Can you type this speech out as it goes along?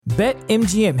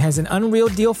BetMGM has an unreal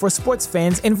deal for sports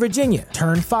fans in Virginia.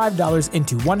 Turn $5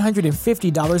 into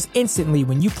 $150 instantly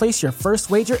when you place your first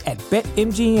wager at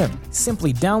BetMGM.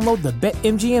 Simply download the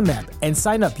BetMGM app and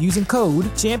sign up using code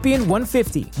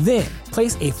Champion150. Then,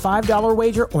 place a $5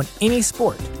 wager on any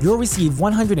sport. You'll receive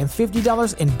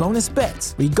 $150 in bonus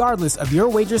bets, regardless of your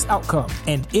wager's outcome.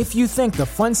 And if you think the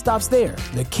fun stops there,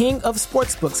 the King of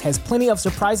Sportsbooks has plenty of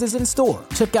surprises in store.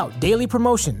 Check out daily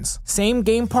promotions,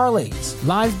 same-game parlays,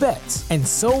 live bets, and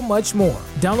so much more.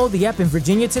 Download the app in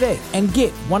Virginia today and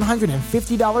get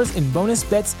 $150 in bonus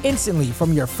bets instantly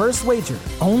from your first wager.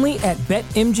 Only at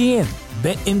BetMGM.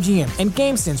 BetMGM and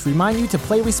GameSense remind you to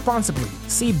play responsibly.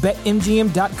 See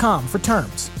BetMGM.com for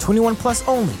terms. 21 plus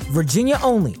only. Virginia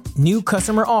only. New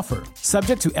customer offer.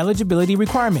 Subject to eligibility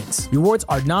requirements. Rewards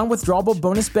are non-withdrawable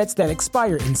bonus bets that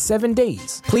expire in 7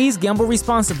 days. Please gamble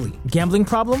responsibly. Gambling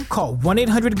problem? Call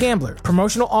 1-800-GAMBLER.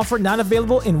 Promotional offer not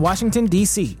available in Washington,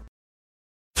 D.C.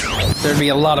 There'd be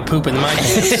a lot of poop in my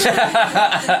case.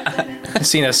 I've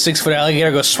seen a 6-foot alligator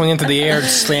go swinging through the air and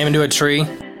slam into a tree.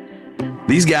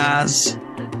 These guys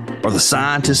are the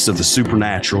scientists of the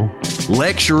supernatural,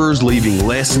 lecturers leaving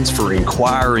lessons for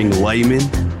inquiring laymen.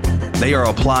 They are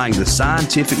applying the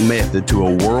scientific method to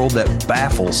a world that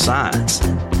baffles science.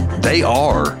 They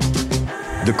are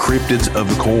the cryptids of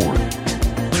the corn.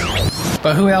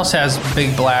 But who else has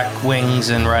big black wings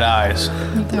and red eyes?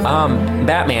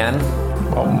 Batman.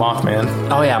 Oh, Mothman.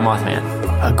 Oh yeah, Mothman.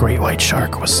 A great white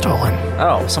shark was stolen.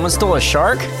 Oh, someone stole a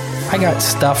shark? I got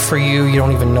stuff for you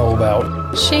don't even know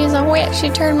about. She's a witch. She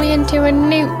turned me into a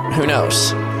newt. Who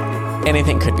knows?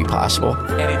 Anything could be possible.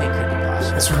 Anything could be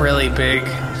possible. It's really big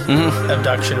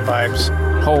abduction vibes.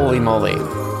 Holy moly.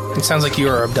 It sounds like you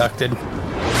were abducted.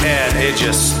 And it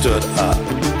just stood up.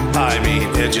 I mean,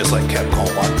 it just like kept going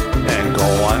and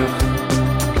going.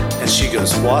 And she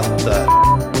goes, what the?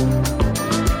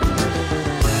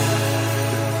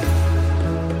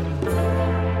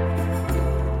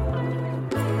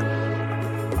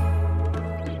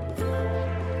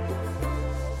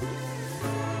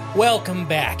 Welcome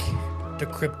back to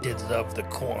Cryptids of the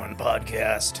Corn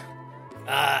podcast.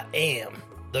 I am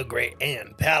the great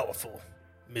and powerful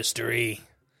Mr. E.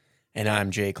 And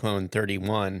I'm J Clone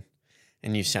 31,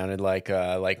 and you sounded like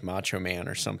Macho Man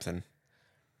or something.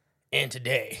 And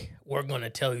today we're going to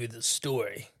tell you the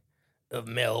story of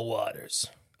Mel Waters.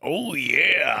 Oh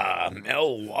yeah,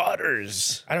 Mel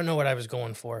Waters. I don't know what I was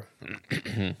going for.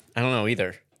 I don't know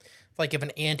either. Like if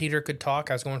an anteater could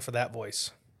talk, I was going for that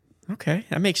voice. Okay,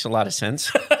 that makes a lot of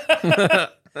sense.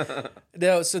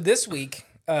 No, so this week,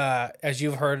 as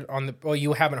you've heard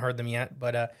you haven't heard them yet,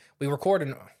 but we record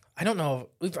in, I don't know,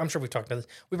 I'm sure we've talked about this.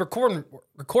 We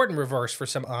record in reverse for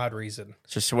some odd reason.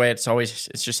 It's just the way it's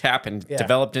just happened,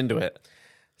 developed into it.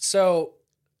 So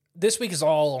this week is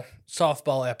all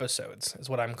softball episodes, is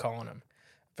what I'm calling them.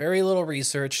 Very little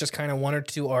research, just kind of 1 or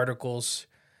 2 articles.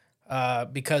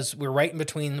 Because we're right in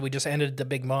between, we just ended the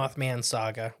big Mothman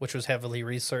saga, which was heavily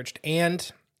researched, and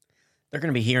they're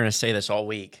going to be hearing us say this all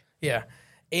week. Yeah,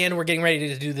 and we're getting ready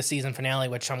to do the season finale,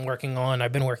 which I'm working on.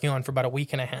 I've been working on for about a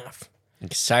week and a half.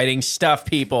 Exciting stuff,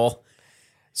 people.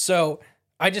 So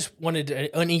I just wanted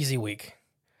an easy week.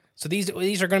 So these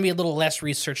are going to be a little less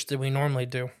research than we normally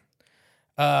do.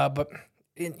 But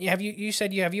have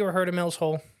you ever heard of Mel's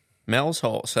Hole? Mel's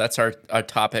Hole. So that's our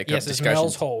topic of discussion. Yes, it's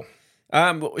Mel's Hole.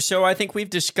 So I think we've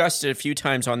discussed it a few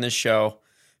times on this show,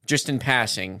 just in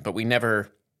passing, but we never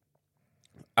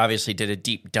obviously did a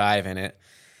deep dive in it.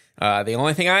 The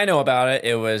only thing I know about it,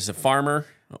 it was a farmer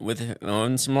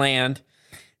owned some land,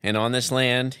 and on this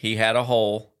land he had a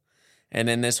hole, and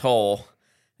in this hole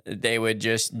they would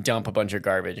just dump a bunch of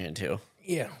garbage into.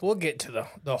 Yeah, we'll get to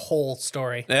the whole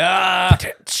story.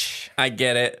 I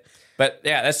get it, but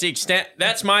yeah, that's the extent.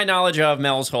 That's my knowledge of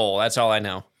Mel's Hole. That's all I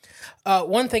know.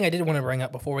 One thing I did want to bring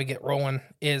up before we get rolling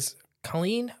is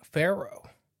Caroline Farrow.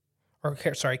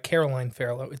 Caroline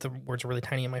Farrow. The words are really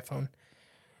tiny on my phone.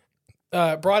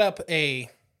 Brought up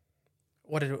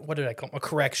what did I call them? A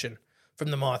correction from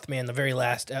the Mothman, the very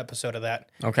last episode of that.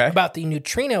 Okay. About the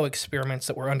neutrino experiments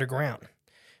that were underground.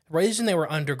 The reason they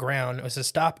were underground was to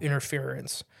stop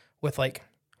interference with like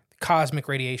cosmic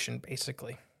radiation,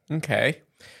 basically. Okay.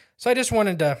 So I just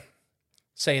wanted to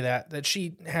say that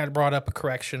she had brought up a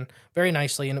correction very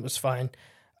nicely, and it was fine.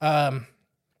 I'm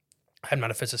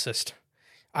not a physicist.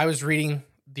 I was reading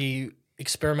the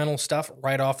experimental stuff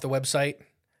right off the website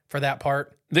for that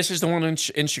part. This is the one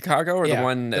in Chicago, or the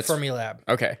one that's the Fermilab.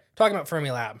 Okay, talking about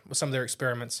Fermilab with some of their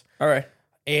experiments. All right,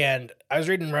 and I was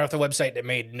reading right off the website that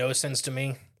made no sense to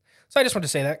me. So I just wanted to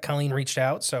say that Colleen reached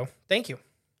out. So thank you,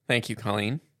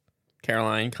 Colleen.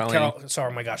 Caroline, Colleen.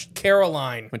 Sorry, my gosh.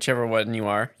 Caroline. Whichever one you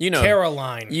are. You know.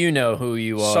 Caroline. You know who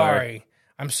you are. Sorry.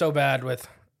 I'm so bad with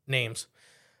names.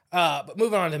 But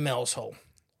moving on to Mel's Hole.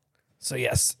 So,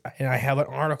 yes, and I have an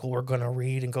article we're going to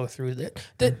read and go through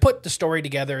that put the story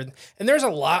together. And there's a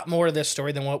lot more to this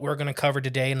story than what we're going to cover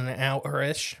today in an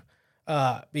hour-ish,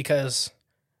 because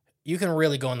you can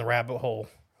really go in the rabbit hole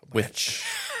with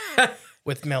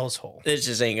Mel's Hole. This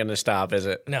just ain't going to stop, is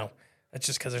it? No, that's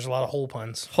just because there's a lot of hole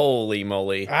puns. Holy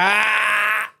moly.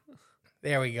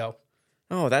 There we go.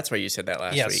 Oh, that's why you said that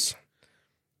last week.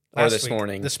 Or Last this week.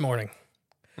 morning. This morning.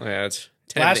 Yeah, it's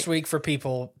Last week for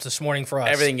people, this morning for us.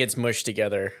 Everything gets mushed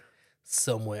together.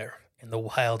 Somewhere in the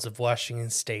wilds of Washington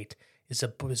State is a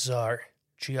bizarre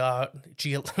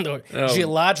geological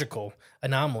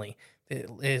anomaly that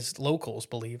is locals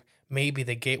believe may be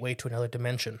the gateway to another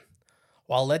dimension.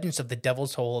 While legends of the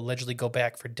Devil's Hole allegedly go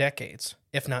back for decades,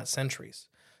 if not centuries,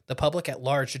 the public at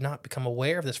large did not become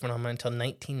aware of this phenomenon until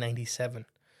 1997,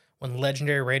 when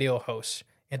legendary radio host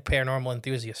and paranormal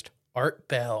enthusiast Art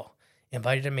Bell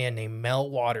invited a man named Mel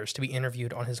Waters to be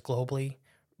interviewed on his globally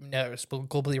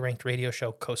ranked radio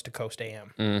show Coast to Coast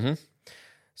AM. Mm-hmm.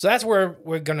 So that's where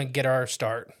we're going to get our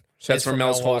start. So that's where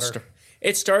Mel's Hole started.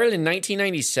 It started in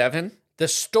 1997? The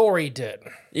story did.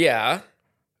 Yeah.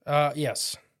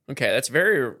 Yes. Okay, that's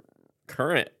very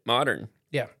current, modern.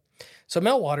 Yeah. So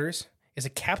Mel Waters is a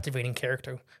captivating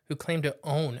character who claimed to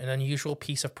own an unusual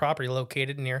piece of property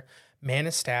located near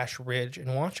Manistash Ridge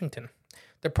in Washington.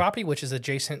 The property, which is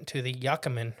adjacent to the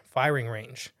Yakima firing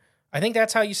range. I think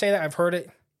that's how you say that. I've heard it.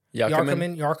 Yakima. I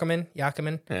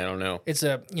don't know. It's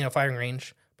a firing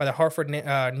range by the Hartford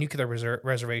Nuclear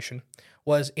Reservation.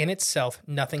 Was in itself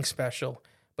nothing special,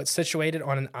 but situated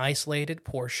on an isolated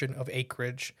portion of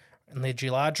acreage and the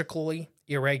geologically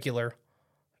irregular,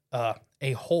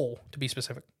 a hole to be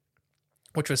specific,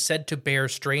 which was said to bear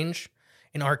strange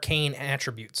and arcane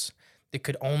attributes that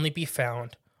could only be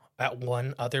found at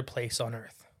one other place on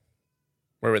Earth.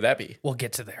 Where would that be? We'll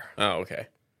get to there. Oh, okay.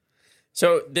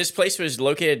 So this place was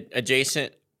located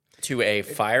adjacent to a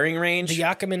firing range? The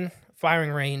Yakima firing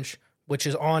range, which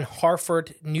is on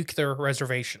Hartford Nuclear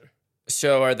Reservation.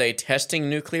 So are they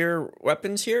testing nuclear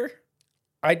weapons here?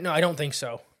 I don't think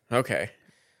so. Okay.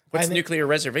 What's nuclear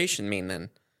reservation mean then?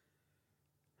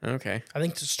 Okay. I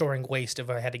think it's storing waste, if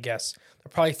I had to guess.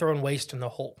 They're probably throwing waste in the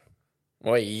hole.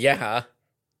 Well, yeah.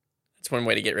 That's one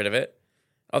way to get rid of it.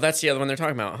 Oh, that's the other one they're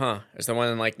talking about, huh? It's the one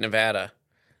in, like, Nevada.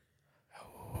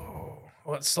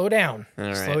 Well, slow down.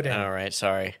 Slow down. All right,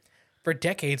 sorry. For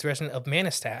decades, residents of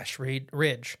Manistash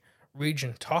Ridge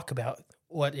region talk about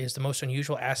what is the most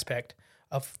unusual aspect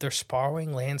of their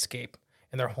sprawling landscape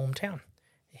in their hometown.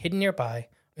 Hidden nearby,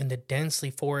 in the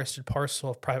densely forested parcel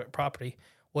of private property,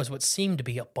 was what seemed to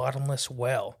be a bottomless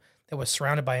well that was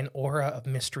surrounded by an aura of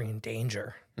mystery and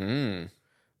danger.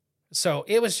 So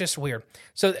it was just weird.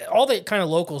 So all the kind of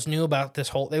locals knew about this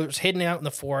hole. It was hidden out in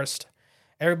the forest.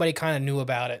 Everybody kind of knew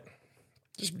about it.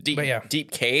 Just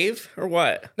deep cave or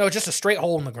what? No, just a straight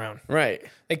hole in the ground. Right.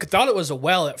 They thought it was a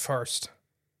well at first.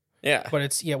 Yeah. But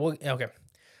it's, okay.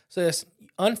 So this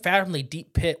unfathomably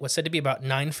deep pit was said to be about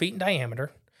 9 feet in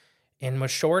diameter and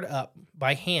was shored up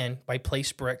by hand by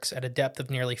placed bricks at a depth of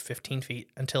nearly 15 feet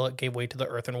until it gave way to the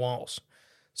earthen walls.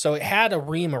 So it had a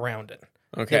ream around it.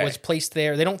 Okay. That was placed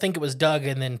there. They don't think it was dug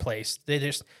and then placed.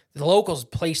 The locals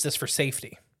placed this for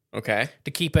safety. Okay.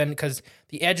 To keep in, because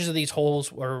the edges of these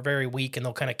holes were very weak and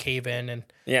they'll kind of cave in. And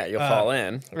yeah, you'll fall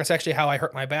in. That's actually how I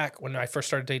hurt my back when I first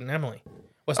started dating Emily.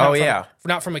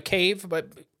 Not from a cave, but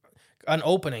an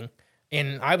opening.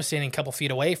 And I was standing a couple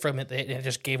feet away from it. It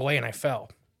just gave away and I fell.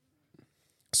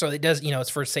 So it does, it's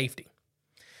for safety.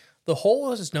 The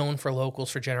hole is known for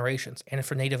locals for generations and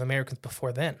for Native Americans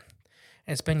before then.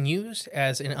 And it's been used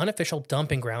as an unofficial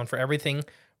dumping ground for everything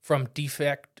from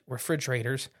defect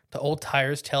refrigerators to old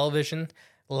tires, television,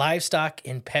 livestock,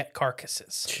 and pet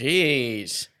carcasses.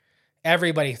 Jeez.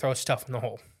 Everybody throws stuff in the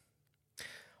hole.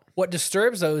 What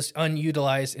disturbs those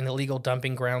unutilized and illegal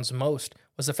dumping grounds most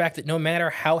was the fact that no matter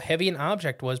how heavy an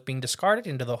object was being discarded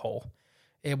into the hole,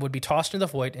 it would be tossed into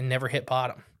the void and never hit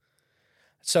bottom.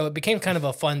 So it became kind of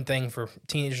a fun thing for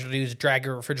teenagers to do, is drag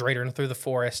a refrigerator through the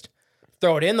forest,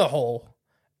 throw it in the hole,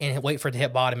 and wait for it to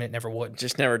hit bottom, and it never would.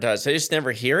 Just never does. They just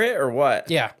never hear it, or what?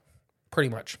 Yeah, pretty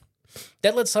much.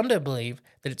 That led some to believe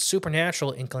that its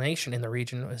supernatural inclination in the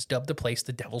region was dubbed the place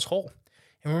the Devil's Hole.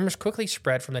 And rumors quickly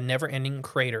spread from the never-ending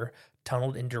crater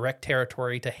tunneled in direct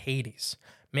territory to Hades,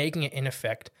 making it, in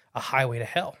effect, a highway to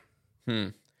hell.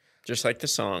 Just like the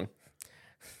song.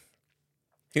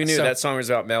 Who knew that song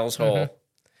was about Mel's Hole? Mm-hmm.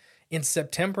 In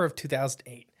September of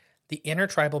 2008, the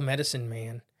intertribal medicine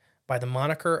man by the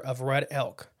moniker of Red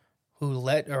Elk,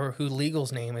 who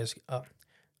legal's name is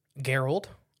Gerald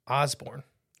Osborne,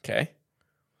 Okay.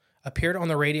 appeared on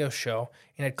the radio show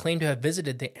and had claimed to have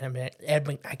visited the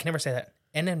I can never say that,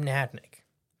 enigmatic.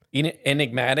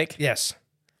 Enigmatic? Yes,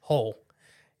 hole,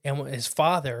 and his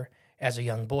father as a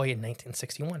young boy in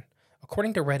 1961.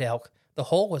 According to Red Elk, the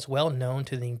hole was well known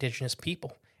to the indigenous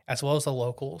people, as well as the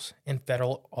locals and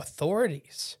federal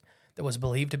authorities, that was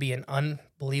believed to be an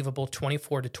unbelievable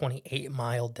 24 to 28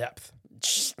 mile depth.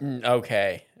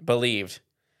 Okay. Believed.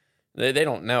 They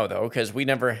don't know, though, because we've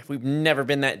never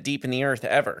been that deep in the earth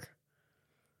ever.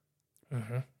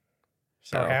 Mm-hmm.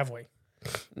 So, Or have we?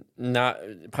 Not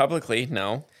publicly,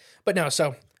 no. But no,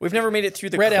 so We've never made it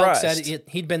through the Red Elk crust. said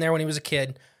he'd been there when he was a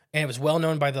kid, and it was well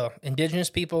known by the indigenous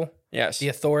people, Yes. the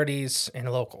authorities, and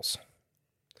locals.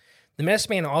 The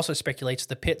medicine man also speculates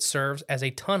the pit serves as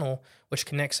a tunnel which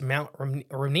connects Mount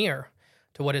Rainier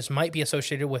to what might be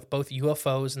associated with both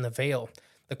UFOs and the Veil,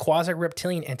 the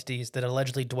quasi-reptilian entities that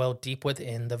allegedly dwell deep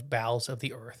within the bowels of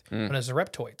the earth, known as the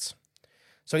reptoids.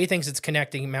 So he thinks it's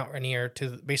connecting Mount Rainier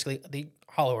to basically the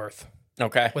hollow earth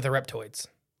Okay. with the reptoids.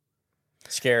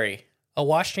 Scary. A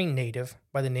Washington native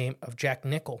by the name of Jack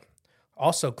Nickel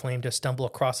also claimed to stumble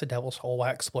across the Devil's Hole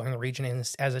while exploring the region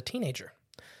as a teenager.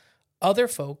 Other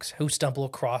folks who stumble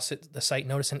across the site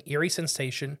notice an eerie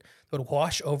sensation that would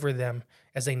wash over them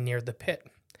as they neared the pit.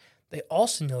 They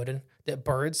also noted that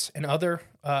birds and other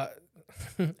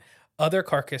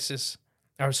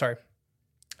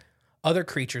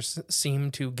creatures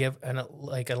seemed to give an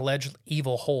alleged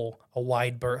evil hole a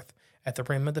wide berth. At the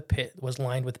rim of the pit was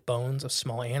lined with bones of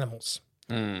small animals.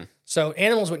 So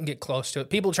animals wouldn't get close to it.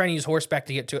 People trying to use horseback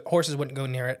to get to it. Horses wouldn't go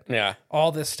near it. Yeah.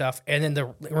 All this stuff. And then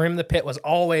the rim of the pit was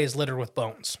always littered with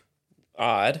bones.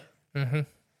 Odd.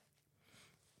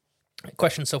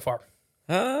 Question so far.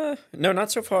 No,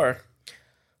 not so far.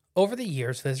 Over the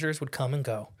years, visitors would come and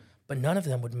go, but none of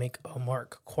them would make a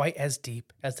mark quite as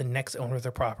deep as the next owner of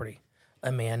their property,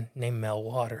 a man named Mel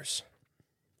Waters.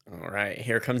 All right.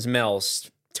 Here comes Mel's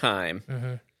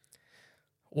time.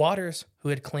 Waters, who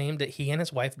had claimed that he and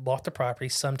his wife bought the property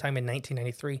sometime in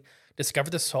 1993,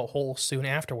 discovered the hole soon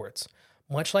afterwards,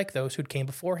 much like those who came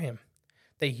before him.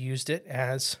 They used it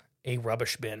as a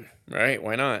rubbish bin. Right.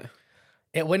 Why not?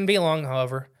 It wouldn't be long,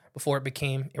 however, before it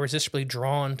became irresistibly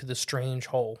drawn to the strange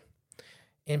hole.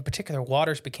 In particular,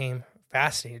 Waters became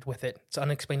fascinated with its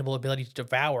unexplainable ability to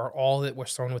devour all that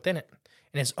was thrown within it.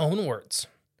 In his own words,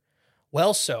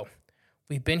 "Well, so,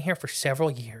 we've been here for several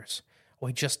years.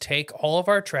 We just take all of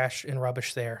our trash and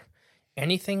rubbish there.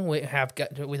 Anything we have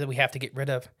that we have to get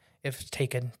rid of, if it's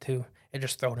taken to, and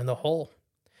just thrown in the hole.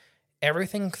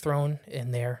 Everything thrown in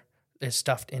there is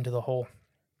stuffed into the hole.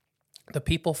 The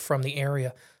people from the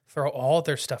area throw all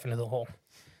their stuff into the hole.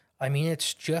 I mean,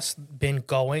 it's just been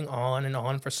going on and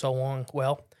on for so long.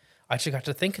 Well, I just got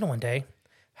to thinking one day,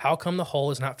 how come the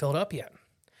hole is not filled up yet?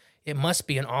 It must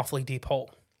be an awfully deep hole."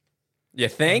 You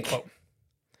think? Unquote.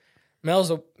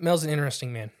 Mel's an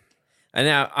interesting man. And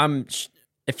now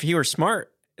if he were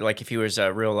smart, like if he was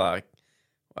a real,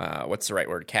 what's the right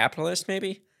word? Capitalist,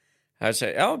 maybe? I'd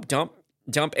say, dump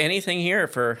anything here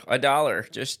for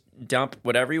 $1. Just dump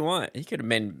whatever you want. He could have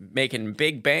been making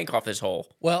big bank off this hole.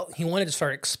 Well, he wanted to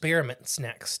start experiments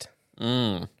next.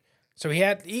 So he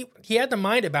had the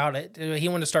mind about it. He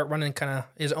wanted to start running kind of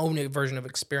his own version of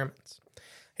experiments.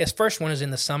 His first one is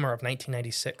in the summer of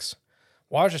 1996.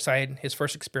 Waters decided his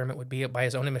first experiment would be by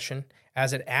his own admission.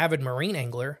 As an avid marine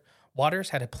angler,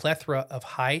 Waters had a plethora of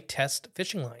high-test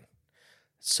fishing line.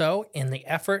 So, in the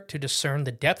effort to discern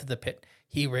the depth of the pit,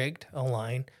 he rigged a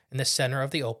line in the center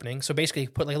of the opening. So basically, he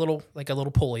put like a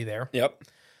little pulley there. Yep.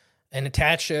 And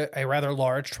attached a rather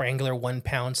large triangular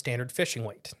 1-pound standard fishing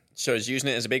weight. So he's using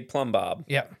it as a big plumb bob.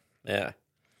 Yeah. Yeah.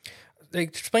 They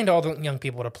explained to all the young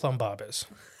people what a plumb bob is.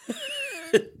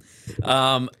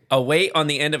 A weight on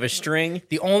the end of a string.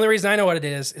 The only reason I know what it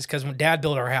is because when Dad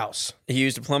built our house. He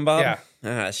used a plumb bob? Yeah.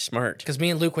 Ah, smart. Because me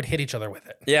and Luke would hit each other with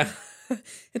it. Yeah.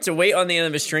 It's a weight on the end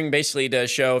of a string basically to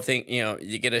show if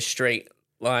you get a straight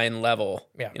line level.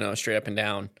 Yeah. Straight up and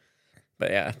down.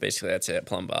 But yeah, basically that's it.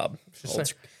 Plumb bob.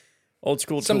 Old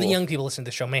school Some tool. of the young people listening to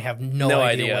the show may have no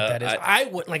idea what that is. I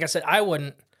wouldn't, like I said, I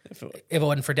wouldn't if it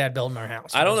wasn't for Dad building our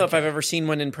house. I don't know if I've ever seen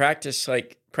one in practice,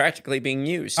 like practically being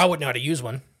used. I wouldn't know how to use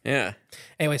one. Yeah.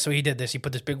 Anyway, so he did this. He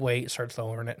put this big weight, started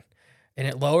lowering it, and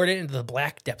it lowered it into the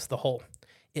black depths of the hole.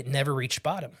 It never reached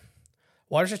bottom.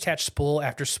 Waters attached spool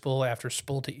after spool after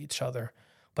spool to each other,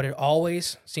 but it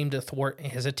always seemed to thwart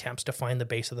his attempts to find the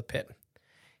base of the pit.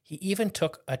 He even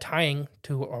took a tying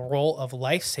to a roll of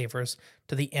lifesavers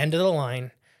to the end of the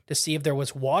line to see if there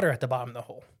was water at the bottom of the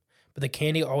hole, but the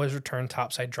candy always returned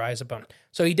topside dry as a bone.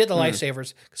 So he did the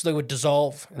lifesavers because they would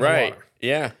dissolve in the Right. water.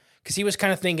 Yeah. Because he was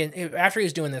kind of thinking, after he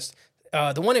was doing this,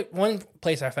 the one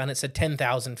place I found, it said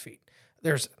 10,000 feet.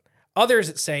 There's others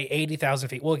that say 80,000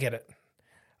 feet. We'll get it.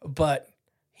 But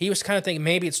he was kind of thinking,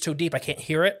 maybe it's too deep. I can't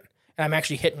hear it. And I'm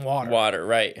actually hitting water. Water,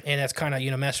 right. And that's kind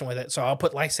of, messing with it. So I'll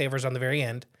put lifesavers on the very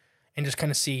end and just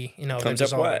kind of see, Comes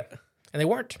up what? And they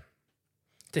weren't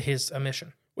to his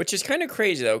mission. Which is kind of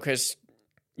crazy, though, because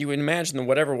you would imagine that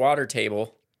whatever water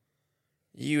table,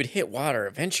 you would hit water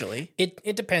eventually.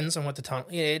 It depends on what the tunnel.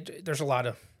 There's a lot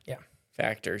of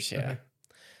Factors, yeah.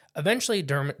 Eventually,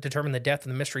 determined the depth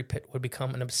of the mystery pit would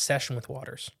become an obsession with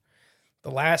Waters. The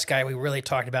last guy we really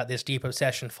talked about this deep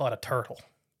obsession fought a turtle.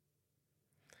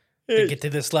 To get to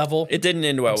this level, It didn't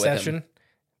end well with obsession. him.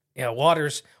 Yeah,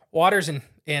 Waters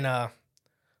in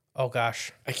oh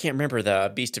gosh, I can't remember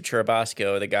the Beast of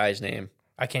Churubusco, the guy's name.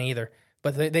 I can't either.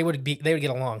 But they would get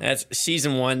along. That's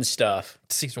season 1 stuff.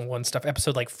 Season 1 stuff,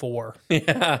 episode 4.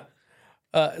 Yeah.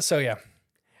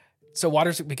 So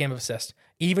Waters became obsessed,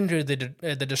 even to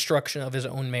the destruction of his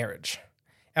own marriage.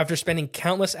 After spending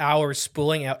countless hours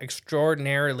spooling out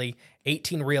extraordinarily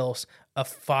 18 reels of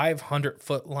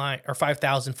 500-foot line or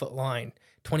 5,000-foot line,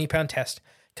 20-pound test,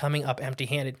 coming up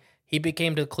empty-handed, he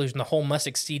became to the conclusion the hole must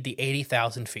exceed the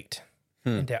 80,000 feet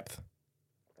in depth.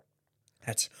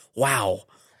 That's, wow,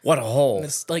 what a hole.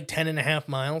 It's like 10.5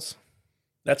 miles.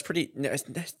 That's pretty,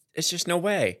 it's just no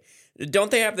way. Don't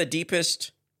they have the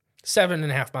deepest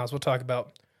 7.5 miles. We'll talk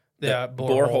about the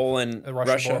borehole in the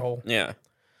Russia? borehole. Yeah.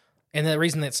 And the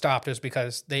reason that stopped is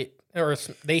because they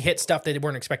hit stuff they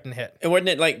weren't expecting to hit. And wasn't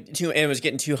it it was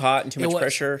getting too hot and too much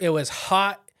pressure? It was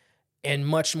hot and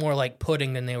much more like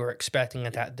pudding than they were expecting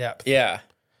at that depth. Yeah.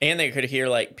 And they could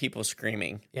hear people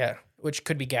screaming. Yeah, which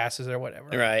could be gases or whatever.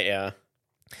 Right, yeah.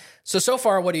 So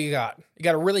far, what do you got? You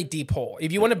got a really deep hole.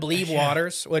 If you want to believe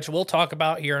Waters, which we'll talk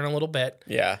about here in a little bit,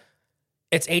 Yeah.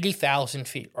 it's 80,000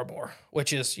 feet or more,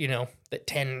 which is, that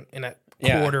 10 and a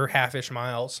quarter, half-ish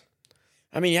miles.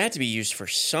 I mean, it had to be used for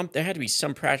there had to be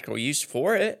some practical use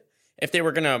for it. If they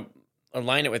were going to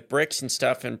align it with bricks and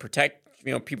stuff and protect,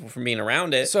 people from being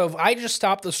around it. So if I just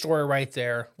stopped the story right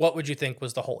there, what would you think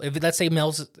was the hole? If let's say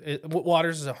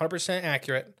Waters is 100%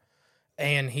 accurate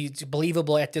and he's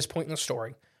believable at this point in the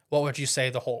story, what would you say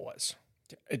the hole was?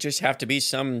 It just have to be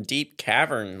some deep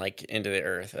cavern into the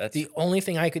earth. That's The only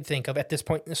thing I could think of at this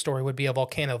point in the story would be a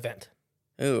volcano vent.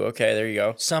 Ooh, okay, there you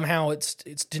go. Somehow it's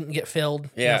didn't get filled.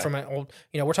 Yeah. From an old,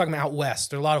 we're talking about out west.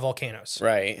 There are a lot of volcanoes.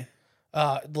 Right.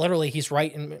 Literally, he's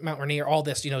right in Mount Rainier. All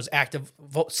this, is active,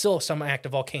 still some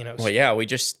active volcanoes. Well, yeah,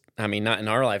 not in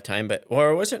our lifetime, but,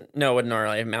 or was it? No, it wasn't our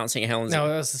lifetime. Mount St. Helens. No,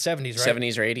 it was the 70s, right?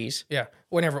 70s or 80s. Yeah,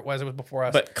 whenever it was before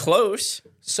us. But close.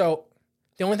 So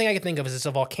the only thing I can think of is it's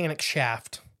a volcanic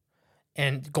shaft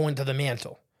and going to the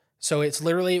mantle. So it's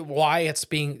literally why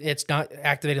it's not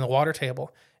activating the water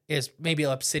table is maybe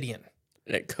obsidian.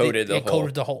 It coated the hole. It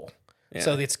coated the hole. Yeah.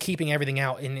 So it's keeping everything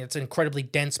out, and it's incredibly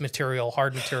dense material,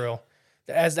 hard material.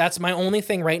 That's my only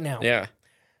thing right now. Yeah.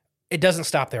 It doesn't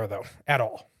stop there, though, at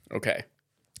all. Okay.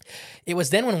 It was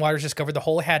then when Waters discovered the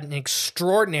hole had an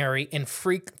extraordinary and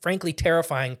frankly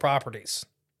terrifying properties.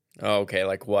 Oh, okay,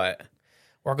 like what?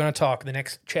 We're going to talk. The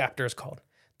next chapter is called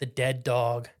The Dead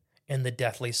Dog and the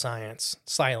Deathly Silence.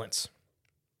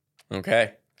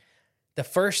 Okay. The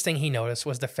first thing he noticed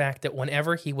was the fact that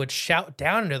whenever he would shout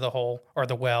down into the hole or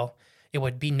the well, it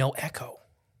would be no echo.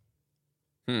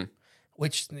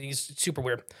 Which is super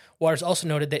weird. Waters also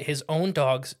noted that his own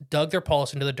dogs dug their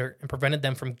paws into the dirt and prevented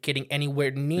them from getting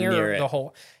anywhere near the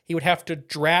hole. He would have to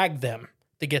drag them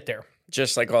to get there.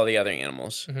 Just like all the other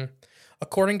animals. Mm-hmm.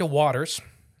 According to Waters,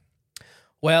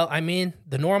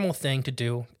 the normal thing to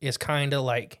do is kind of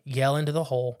yell into the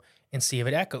hole and see if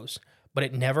it echoes. But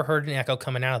it never heard an echo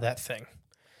coming out of that thing.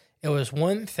 It was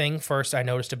one thing first I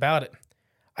noticed about it.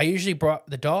 I usually brought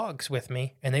the dogs with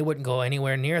me, and they wouldn't go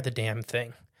anywhere near the damn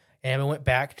thing. And we went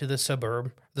back to the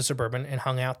Suburban, and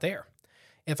hung out there.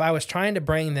 If I was trying to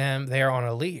bring them there on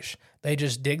a leash, they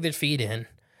just dig their feet in.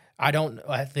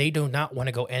 They do not want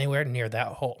to go anywhere near that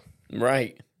hole.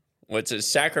 Right. Well, it's a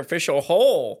sacrificial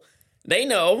hole. They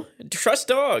know. Trust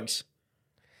dogs.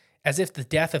 As if the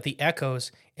death of the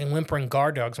echoes and whimpering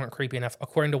guard dogs weren't creepy enough,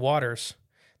 according to Waters,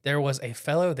 there was a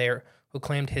fellow there who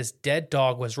claimed his dead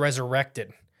dog was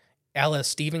resurrected, a la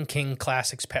Stephen King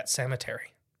Classics Pet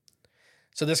Cemetery.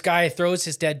 So this guy throws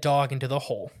his dead dog into the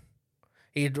hole.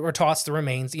 He tossed the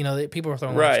remains. People were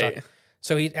throwing stuff.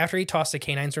 So after he tossed the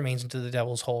canine's remains into the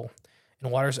devil's hole, in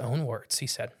Waters' own words, he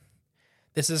said,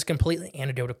 "This is a completely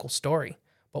anecdotal story,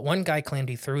 but one guy claimed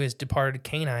he threw his departed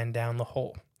canine down the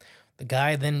hole. The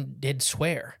guy then did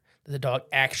swear that the dog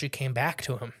actually came back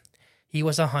to him. He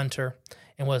was a hunter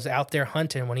and was out there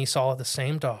hunting when he saw the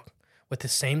same dog with the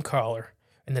same collar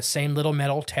and the same little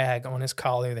metal tag on his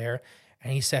collar there.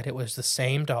 And he said it was the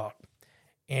same dog.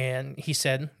 And he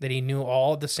said that he knew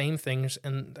all the same things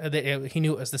and that he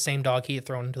knew it was the same dog he had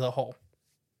thrown into the hole.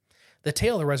 The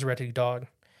tale of the resurrected dog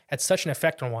had such an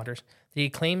effect on Waters that he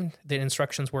claimed that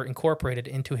instructions were incorporated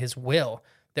into his will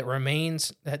that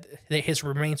his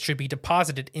remains should be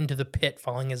deposited into the pit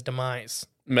following his demise.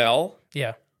 Mel?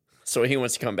 Yeah. So he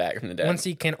wants to come back from the dead. Once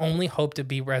he can only hope to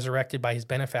be resurrected by his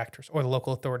benefactors or the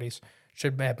local authorities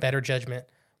should have better judgment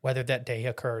whether that day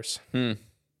occurs.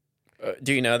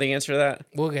 Do you know the answer to that?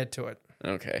 We'll get to it.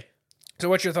 Okay. So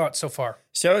what's your thoughts so far?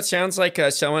 So it sounds like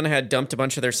someone had dumped a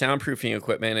bunch of their soundproofing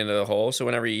equipment into the hole, so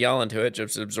whenever you yell into it, it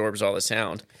just absorbs all the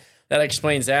sound. That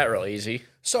explains that real easy.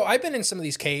 So I've been in some of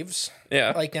these caves,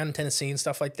 like down in Tennessee and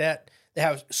stuff like that. They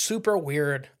have super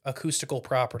weird acoustical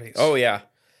properties. Oh, yeah.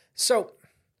 So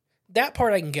that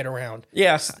part I can get around.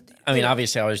 Yes. I mean,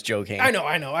 obviously I was joking. I know.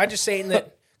 I'm just saying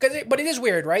that, but it is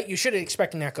weird, right? You should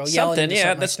expect an echo. Yelling Something, yeah,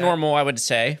 something that's like normal, I would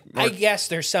say. I guess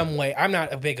there's some way. I'm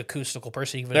not a big acoustical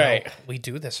person, even though we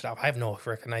do this stuff. I have no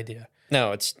freaking idea.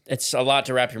 No, it's a lot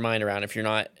to wrap your mind around if you're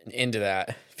not into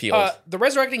that field. The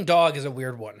resurrecting dog is a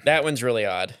weird one. That one's really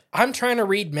odd. I'm trying to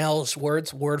read Mel's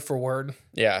words word for word.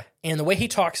 Yeah. And the way he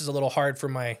talks is a little hard for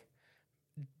my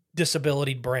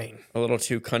disability brain. A little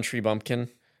too country bumpkin.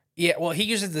 Yeah, well, he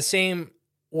uses the same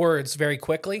words very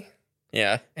quickly.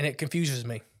 Yeah. And it confuses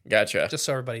me. Gotcha. Just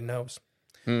so everybody knows.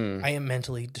 I am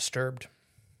mentally disturbed.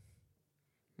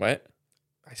 What?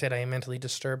 I said I am mentally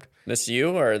disturbed. This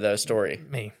you or the story?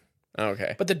 Me. Oh,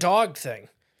 okay. But the dog thing.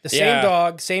 The same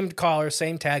dog, same collar,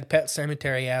 same tag, Pet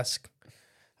Cemetery-esque.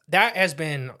 That has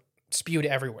been spewed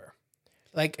everywhere.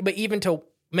 But even to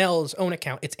Mel's own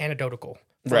account, it's anecdotal.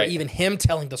 For even him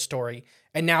telling the story.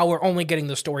 And now we're only getting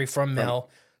the story from Mel.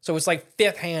 So it's like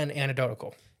fifth-hand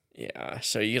anecdotal. Yeah,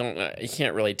 so you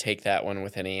can't really take that one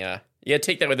with any, you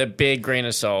take that with a big grain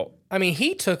of salt. I mean,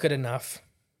 he took it enough.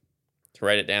 To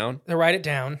write it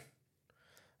down?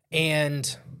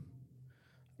 And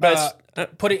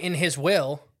but put it in his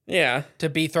will. Yeah. To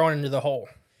be thrown into the hole.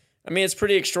 I mean, it's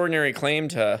pretty extraordinary claim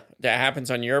that happens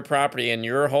on your property in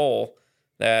your hole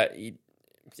that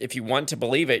if you want to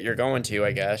believe it, you're going to,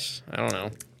 I guess. I don't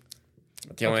know.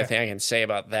 But the only thing I can say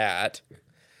about that.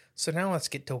 So now let's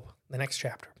get to the next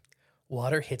chapter.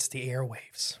 Water hits the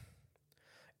airwaves.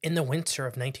 In the winter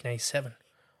of 1997,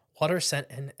 Water sent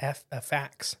a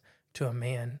fax to a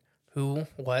man who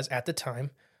was, at the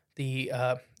time, the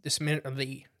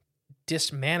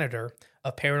dismanager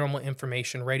of paranormal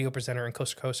information, radio presenter, and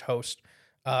Coast to Coast host,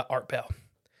 Art Bell.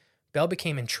 Bell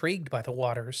became intrigued by the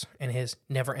waters and his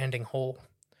never-ending hole.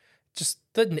 Just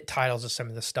the titles of some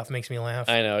of this stuff makes me laugh.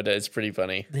 I know, it's pretty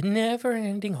funny. The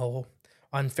never-ending hole.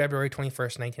 On February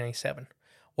 21st, 1997,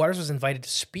 Waters was invited to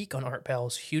speak on Art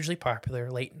Bell's hugely popular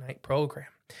late-night program.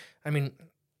 I mean,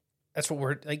 that's what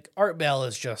we're... Art Bell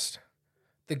is just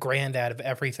the granddad of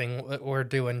everything that we're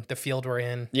doing, the field we're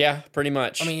in. Yeah, pretty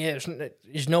much. I mean,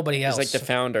 there's nobody else. He's like the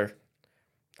founder.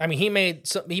 I mean, he made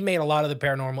a lot of the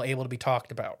paranormal able to be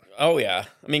talked about. Oh, yeah.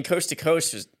 I mean, Coast to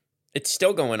Coast, it's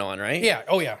still going on, right? Yeah.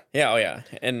 Oh, yeah. Yeah, oh,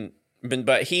 yeah.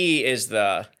 But he is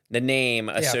the name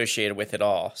associated with it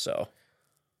all, so...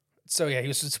 So, yeah, he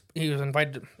was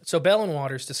invited. So, Bell and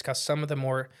Waters discussed some of the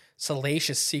more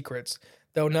salacious secrets,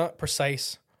 though not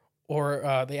precise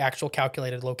or the actual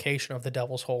calculated location of the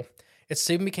Devil's Hole. It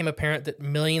soon became apparent that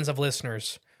millions of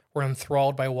listeners were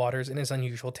enthralled by Waters and his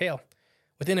unusual tale.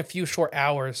 Within a few short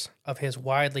hours of his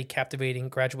widely captivating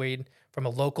graduating from a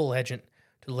local legend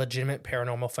to legitimate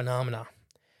paranormal phenomena.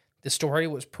 The story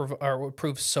would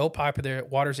prove so popular that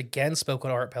Waters again spoke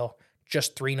with Art Bell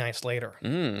just 3 nights later.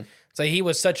 So he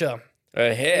was such a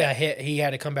hit. He had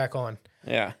to come back on.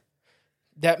 Yeah.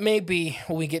 That may be,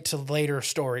 when we get to later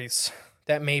stories,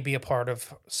 that may be a part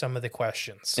of some of the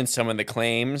questions. And some of the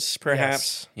claims,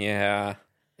 perhaps? Yes. Yeah.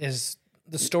 Is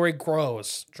the story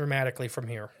grows dramatically from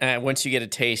here. And once you get a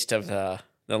taste of the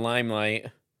limelight,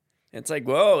 it's like,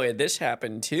 whoa, this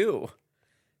happened too.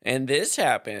 And this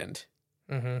happened.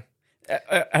 Mm-hmm.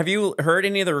 Have you heard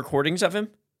any of the recordings of him?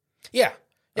 Yeah.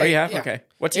 Oh, you have? Yeah. Okay.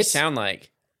 What's he sound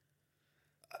like?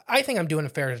 I think I'm doing a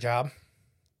fair job.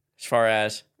 As far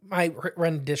as? My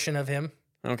rendition of him.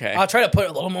 Okay. I'll try to put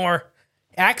a little more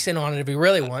accent on it if you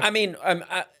really want. I mean,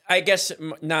 I guess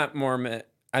not more...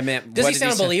 I meant... Does he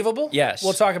sound believable? Yes.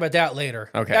 We'll talk about that later.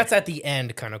 Okay. That's at the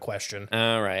end kind of question.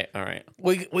 All right.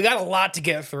 We got a lot to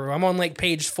get through. I'm on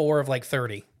page 4 of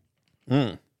 30.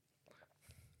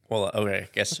 Well, okay, I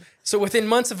guess. So within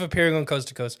months of appearing on Coast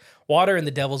to Coast, Water in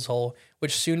the Devil's Hole,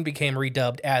 which soon became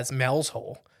redubbed as Mel's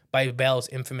Hole by Bell's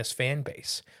infamous fan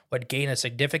base, would gain a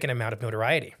significant amount of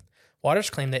notoriety. Waters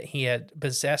claimed that he had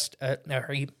beset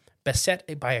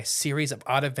by a series of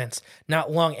odd events not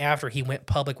long after he went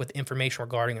public with information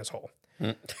regarding his hole.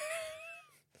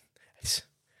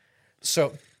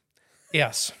 So,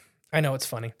 yes, I know it's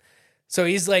funny. So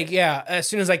he's like, yeah, as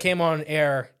soon as I came on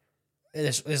air,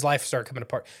 his life started coming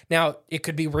apart. Now, it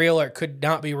could be real or it could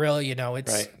not be real. You know,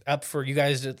 it's up for you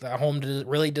guys at home to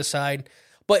really decide.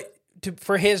 But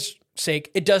for his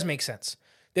sake, it does make sense.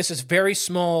 This is very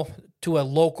small to a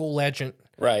local legend.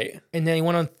 Right. And then he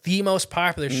went on the most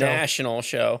popular show. National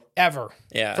show. Ever.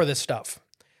 Yeah. For this stuff.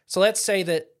 So let's say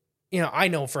that, you know, I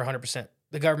know for 100%,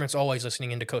 the government's always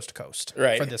listening into Coast to Coast.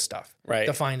 Right. For this stuff. Right.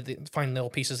 To find little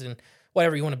pieces in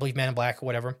whatever you want to believe, Man in Black or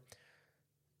whatever.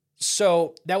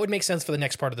 So that would make sense for the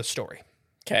next part of the story.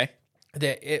 Okay.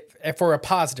 That if for a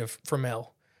positive for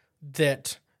Mel,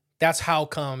 that's how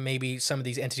come maybe some of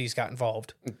these entities got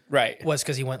involved. Right. Was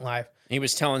because he went live. He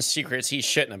was telling secrets he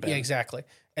shouldn't have been. Yeah, exactly.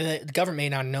 And the government may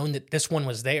not have known that this one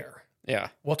was there. Yeah.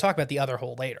 We'll talk about the other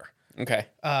hole later. Okay.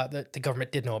 That the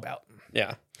government did know about.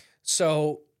 Yeah.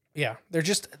 So, yeah, they're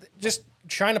just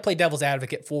trying to play devil's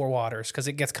advocate for Waters because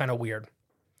it gets kind of weird.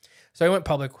 So he went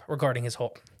public regarding his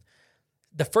hole.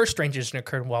 The first strange incident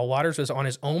occurred while Waters was on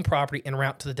his own property en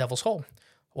route to the Devil's Hole.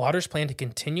 Waters planned to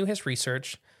continue his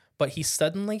research, but he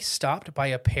suddenly stopped by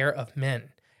a pair of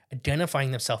men,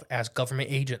 identifying themselves as government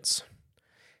agents.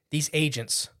 These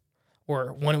agents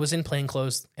were, one was in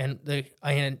plainclothes and the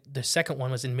second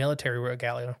one was in military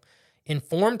regalia,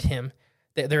 informed him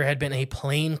that there had been a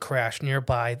plane crash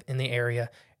nearby in the area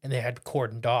and they had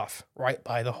cordoned off right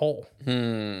by the hole.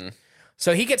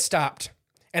 So he gets stopped.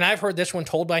 And I've heard this one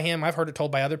told by him. I've heard it told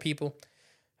by other people.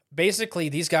 Basically,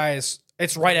 these guys,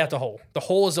 it's right at the hole. The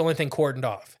hole is the only thing cordoned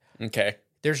off. Okay.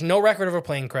 There's no record of a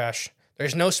plane crash.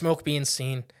 There's no smoke being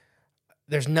seen.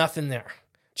 There's nothing there.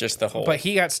 Just the hole. But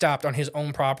he got stopped on his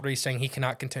own property saying he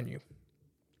cannot continue.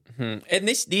 And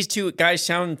these two guys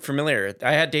sound familiar.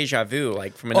 I had deja vu,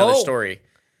 like from another story.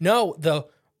 No, the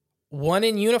one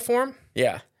in uniform,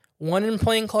 Yeah. one in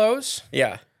plain clothes,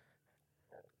 Yeah.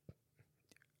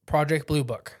 Project Blue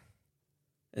Book.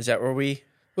 Is that where we...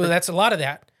 Well, that's a lot of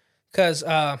that. Because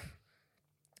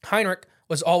Heinrich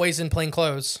was always in plain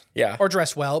clothes. Yeah. Or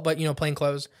dressed well, but, you know, plain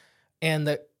clothes. And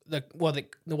the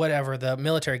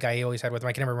military guy he always had with him,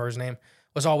 I can never remember his name,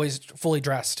 was always fully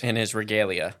dressed. In his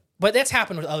regalia. But that's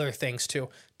happened with other things, too.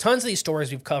 Tons of these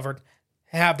stories we've covered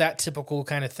have that typical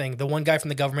kind of thing. The one guy from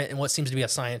the government and what seems to be a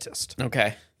scientist.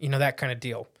 Okay. You know, that kind of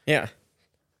deal. Yeah.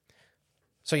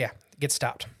 So, yeah, get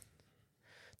stopped.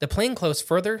 The plainclothes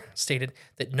further stated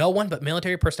that no one but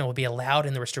military personnel would be allowed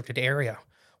in the restricted area.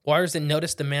 Waters then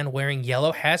noticed the men wearing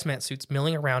yellow hazmat suits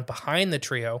milling around behind the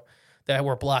trio that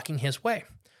were blocking his way.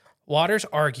 Waters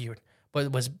argued,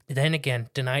 but was then again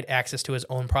denied access to his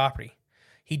own property.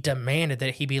 He demanded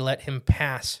that he be let him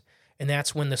pass, and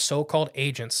that's when the so-called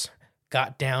agents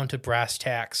got down to brass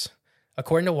tacks.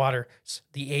 According to Waters,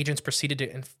 the agents proceeded to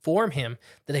inform him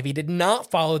that if he did not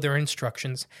follow their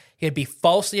instructions, he would be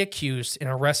falsely accused and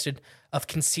arrested of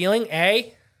concealing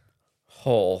a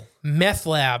Hole. meth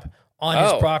lab on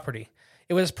his property.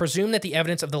 It was presumed that the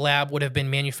evidence of the lab would have been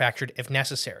manufactured if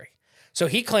necessary. So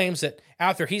he claims that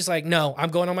after he's like, no, I'm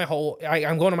going on my hole.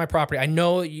 I'm going on my property. I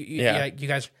know you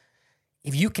guys,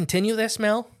 if you continue this,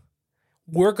 Mel,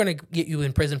 we're going to get you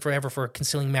in prison forever for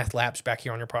concealing meth labs back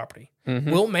here on your property.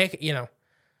 Mm-hmm. We'll make it, you know.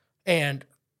 And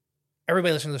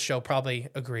everybody listening to the show probably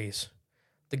agrees.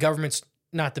 The government's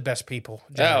not the best people.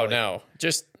 Oh, no.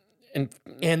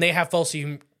 And they have falsely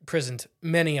imprisoned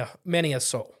many a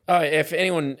soul. If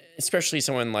anyone, especially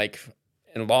someone like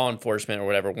in law enforcement or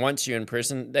whatever, wants you in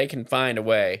prison, they can find a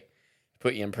way to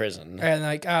put you in prison. And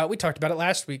like we talked about it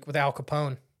last week with Al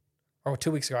Capone, or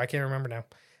 2 weeks ago, I can't remember now.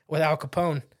 With Al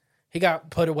Capone, he got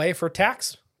put away for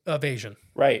tax evasion.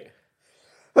 Right.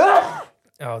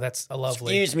 Oh, that's a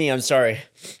lovely. Excuse me, I'm sorry.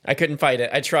 I couldn't fight it.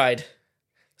 I tried.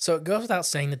 So it goes without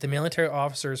saying that the military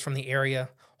officers from the area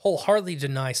wholeheartedly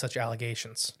deny such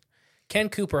allegations. Ken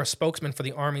Cooper, a spokesman for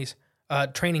the Army's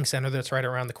training center that's right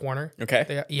around the corner, Okay.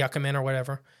 the Yucca or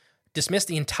whatever, dismissed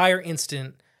the entire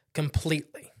incident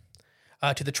completely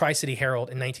to the Tri-City Herald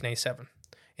in 1997.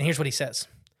 And here's what he says.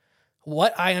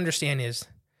 What I understand is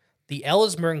the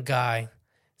Ellisburn guy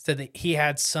said that he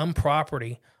had some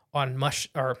property on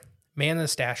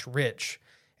Manistash Ridge,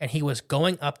 and he was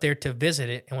going up there to visit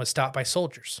it and was stopped by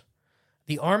soldiers.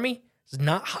 The Army is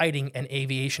not hiding an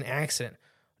aviation accident,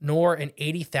 nor an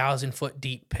 80,000-foot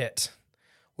deep pit.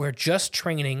 We're just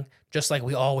training just like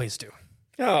we always do.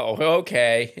 Oh,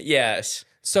 okay. Yes.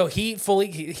 So he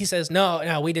says,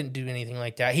 no, we didn't do anything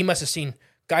like that. He must have seen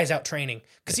guys out training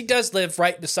because he does live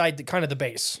right beside the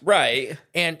base. Right.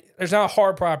 And there's not a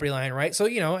hard property line, right? So,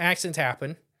 accidents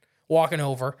happen, walking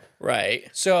over. Right.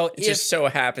 So it just so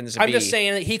happens to I'm be. just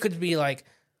saying that he could be like,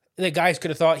 the guys could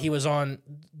have thought he was on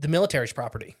the military's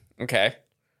property. Okay.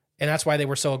 And that's why they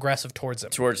were so aggressive towards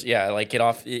him. Get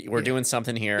off. We're doing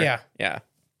something here. Yeah. Yeah.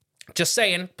 Just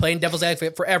saying, playing devil's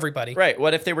advocate for everybody. Right.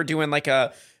 What if they were doing like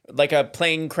a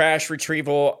plane crash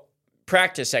retrieval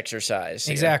practice exercise?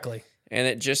 Exactly. And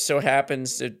it just so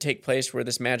happens to take place where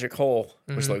this magic hole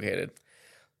was located.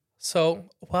 So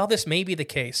while this may be the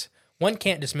case, one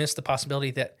can't dismiss the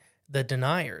possibility that the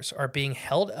deniers are being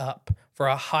held up for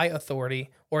a high authority,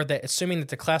 or that, assuming that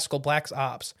the classical Black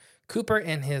Ops, Cooper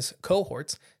and his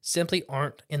cohorts simply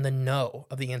aren't in the know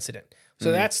of the incident.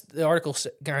 So that's the article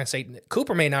kind of saying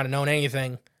Cooper may not have known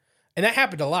anything. And that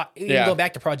happened a lot. You can go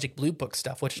back to Project Blue Book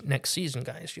stuff, which next season,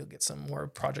 guys, you'll get some more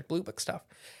Project Blue Book stuff,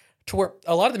 to where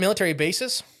a lot of the military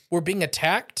bases were being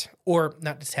attacked, or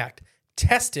not attacked,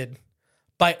 tested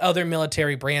by other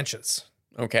military branches.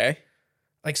 Okay.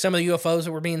 Like some of the UFOs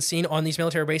that were being seen on these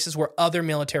military bases were other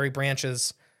military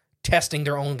branches testing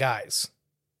their own guys.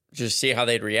 Just see how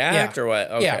they'd react or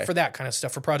what? Okay. Yeah, for that kind of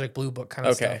stuff, for Project Blue Book kind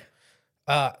of stuff.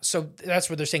 So that's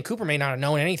where they're saying Cooper may not have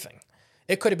known anything.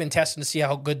 It could have been tested to see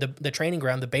how good the training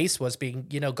ground, the base was being,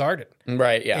 guarded.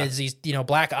 Right, yeah. As these,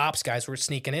 Black Ops guys were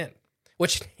sneaking in,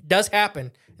 which does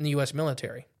happen in the U.S.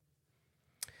 military.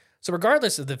 So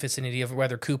regardless of the vicinity of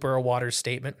whether Cooper or Waters'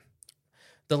 statement,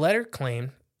 the letter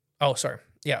claimed,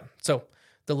 So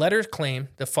the letters claim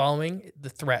the following the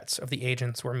threats of the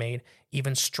agents were made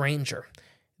even stranger.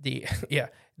 They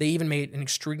even made an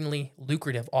extremely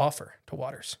lucrative offer to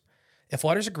Waters. If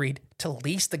Waters agreed to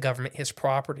lease the government his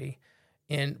property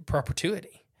in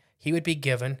perpetuity, he would be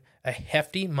given a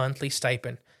hefty monthly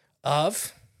stipend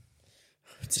of...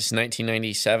 It's just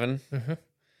 1997? Mm-hmm.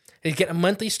 He'd get a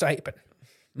monthly stipend.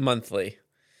 Monthly.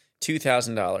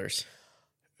 $2,000.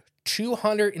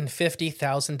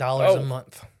 $250,000 a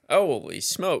month. Holy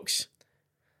smokes.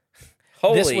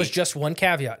 This was just one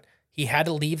caveat. He had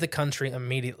to leave the country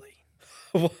immediately.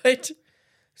 What?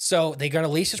 So they're going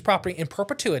to lease his property in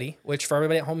perpetuity, which for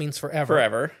everybody at home means forever.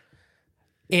 Forever.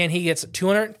 And he gets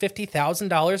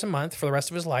 $250,000 a month for the rest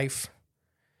of his life.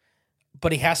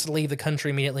 But he has to leave the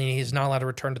country immediately, and he's not allowed to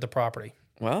return to the property.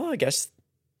 Well, I guess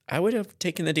I would have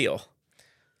taken the deal.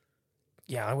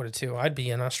 Yeah, I would have too. I'd be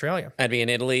in Australia. I'd be in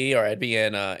Italy, or I'd be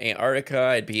in Antarctica.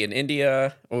 I'd be in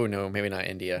India. Oh, no, maybe not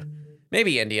India.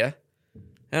 Maybe India.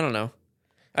 I don't know.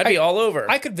 I'd be all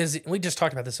over. I could visit. We just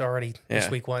talked about this already this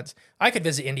week once. I could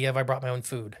visit India if I brought my own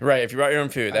food. Right, if you brought your own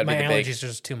food, that'd be the my big... allergies are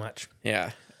just too much.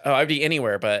 Yeah. Oh, I'd be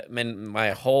anywhere, but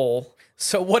my whole...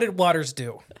 So what did Waters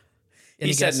do?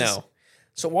 He said no.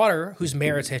 So Water, whose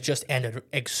marriage had just ended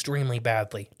extremely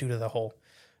badly due to the whole,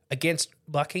 against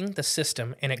bucking the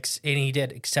system, and he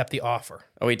did accept the offer.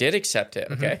 Oh, he did accept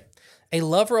it. Okay. Mm-hmm. A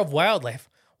lover of wildlife,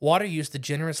 Water used the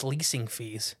generous leasing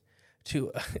fees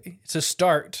to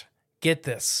start, get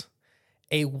this,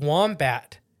 a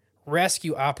wombat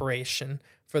rescue operation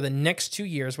for the next 2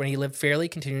 years when he lived fairly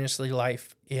continuously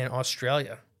life in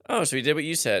Australia. Oh, so he did what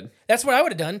you said. That's what I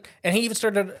would have done. And he even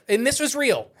started, and this was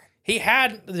real.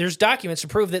 There's documents to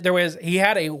prove that he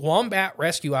had a wombat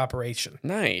rescue operation.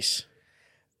 Nice.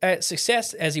 As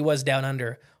success as he was down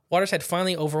under, Waters had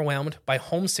finally overwhelmed by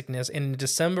homesickness, and in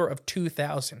December of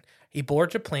 2000, he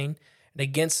boarded a plane and,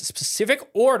 against specific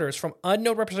orders from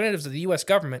unknown representatives of the U.S.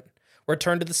 government,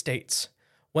 returned to the States.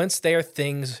 Once there,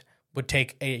 things would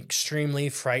take an extremely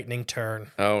frightening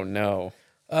turn. Oh, no.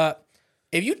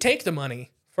 If you take the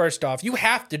money, first off, you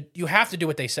have to do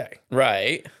what they say.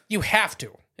 Right. You have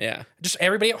to. Yeah. Just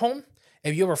everybody at home,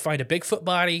 if you ever find a Bigfoot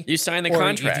body, you sign the or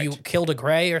contract. If you killed a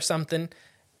gray or something,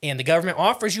 and the government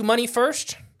offers you money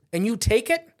first, and you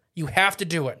take it, you have to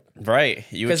do it. Right.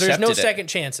 You because there's no second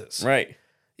chances. Right.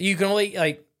 You can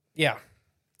only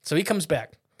So he comes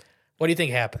back. What do you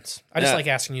think happens? I just like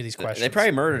asking you these questions. They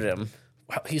probably murdered him.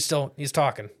 Well, he's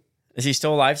talking. Is he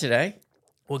still alive today?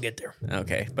 We'll get there.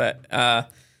 Okay, but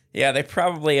they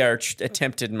probably are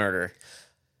attempted murder.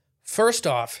 First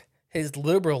off, his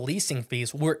liberal leasing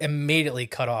fees were immediately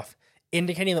cut off,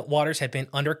 indicating that Waters had been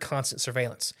under constant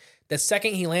surveillance. The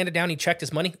second he landed down, he checked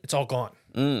his money, it's all gone.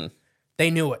 They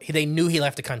knew it. They knew he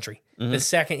left the country. The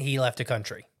second he left the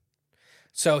country.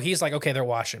 So he's like, okay, they're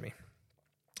watching me.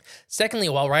 Secondly,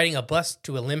 while riding a bus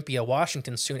to Olympia,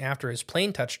 Washington, soon after his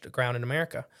plane touched ground in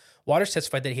America, Waters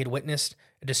testified that he had witnessed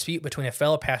a dispute between a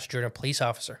fellow passenger and a police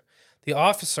officer. The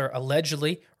officer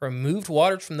allegedly removed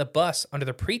Waters from the bus under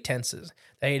the pretenses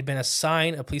that he had been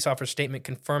assigned a police officer's statement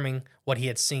confirming what he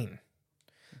had seen.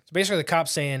 So basically, the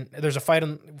cop's saying there's a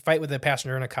fight with a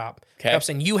passenger and a cop. Okay. The cop's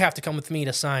saying you have to come with me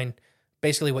to sign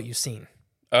basically what you've seen.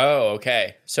 Oh,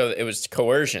 okay. So it was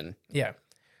coercion. Yeah.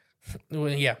 Well,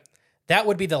 yeah. That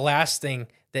would be the last thing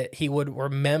that he would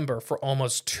remember for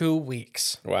almost 2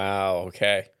 weeks. Wow,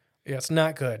 okay. Yeah, it's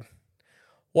not good.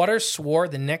 Waters swore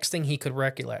the next thing he could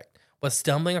recollect was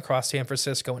stumbling across San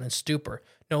Francisco in a stupor,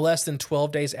 no less than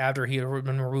 12 days after he had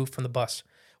been removed from the bus,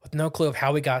 with no clue of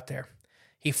how he got there.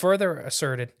 He further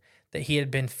asserted that he had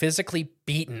been physically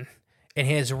beaten and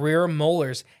his rear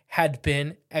molars had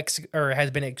been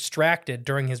extracted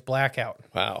during his blackout.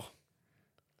 Wow.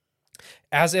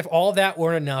 As if all that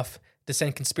weren't enough to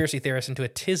send conspiracy theorists into a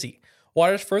tizzy,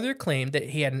 Waters further claimed that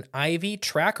he had an IV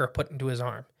tracker put into his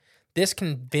arm. This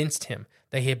convinced him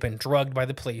that he had been drugged by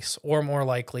the police, or more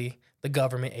likely, the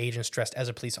government agents dressed as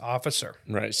a police officer.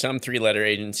 Right, some 3-letter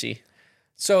agency.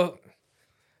 So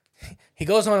he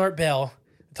goes on Art Bell,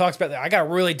 talks about that. I got a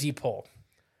really deep hole.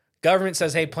 Government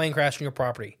says, hey, plane crashed on your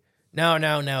property. No,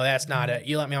 that's not it.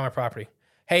 You let me on my property.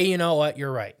 Hey, you know what?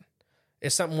 You're right.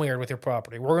 It's something weird with your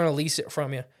property. We're going to lease it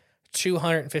from you.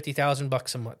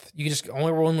 $250,000 a month. You just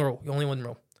only one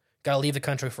rule. Got to leave the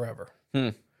country forever.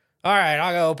 All right,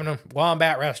 I'll go open a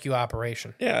wombat rescue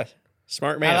operation. Yeah,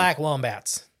 smart man. I like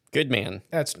wombats. Good man.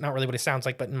 That's not really what it sounds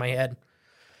like, but in my head,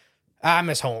 I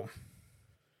miss home.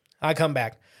 I come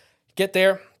back. Get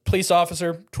there, police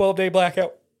officer, 12-day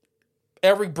blackout.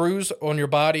 Every bruise on your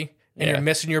body, and you're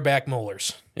missing your back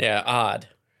molars. Yeah, odd.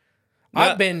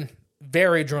 I've been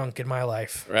very drunk in my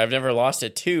life. I've never lost a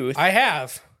tooth. I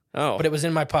have. Oh. But it was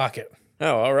in my pocket.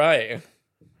 Oh, all right.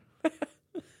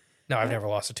 No, I've never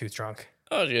lost a tooth drunk.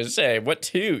 I was going to say, what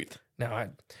tooth? No,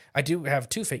 I do have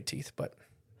 2 fake teeth, but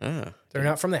they're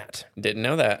not from that. Didn't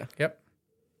know that. Yep.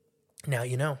 Now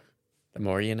you know. The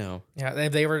more you know. Yeah,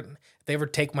 if they ever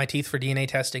take my teeth for DNA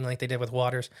testing like they did with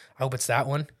Waters, I hope it's that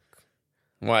one.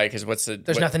 Why? Because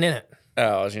There's nothing in it. Oh,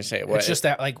 I was going to say, what? It's just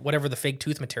that, like, whatever the fake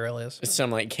tooth material is. It's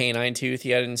some, like, canine tooth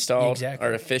you had installed? Exactly.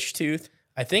 Or a fish tooth?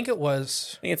 I think it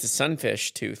was... I think it's a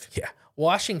sunfish tooth. Yeah.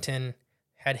 Washington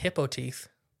had hippo teeth.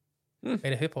 Made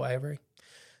of hippo ivory.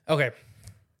 Okay.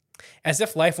 As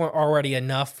if life weren't already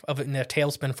enough of it in a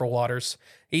tailspin for Waters,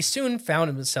 he soon found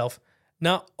himself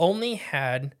not only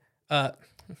had the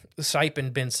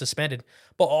stipend been suspended,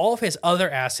 but all of his other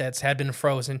assets had been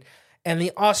frozen, and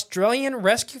the Australian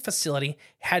rescue facility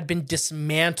had been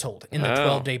dismantled in the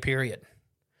 12-day period.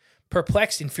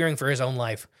 Perplexed and fearing for his own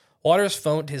life, Waters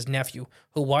phoned his nephew,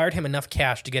 who wired him enough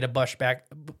cash to get a bus back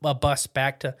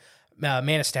to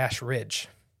Manistash Ridge.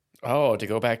 Oh, to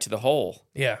go back to the hole.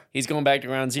 Yeah. He's going back to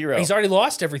ground zero. He's already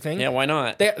lost everything. Yeah, why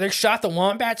not? They shot the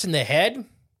wombats in the head.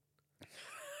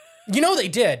 You know they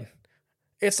did.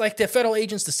 It's like the federal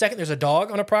agents, the second there's a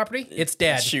dog on a property, it's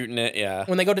dead. Shooting it, yeah.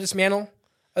 When they go to dismantle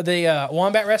the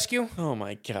wombat rescue, Oh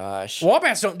my gosh.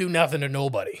 wombats don't do nothing to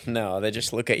nobody. No, they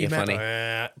just look at you funny.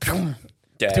 Pum,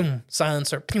 Dead. pum,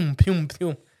 silencer, pum, pum,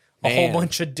 pum. A whole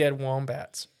bunch of dead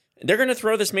wombats. They're going to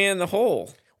throw this man in the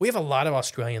hole. We have a lot of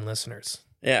Australian listeners.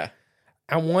 Yeah.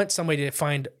 I want somebody to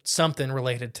find something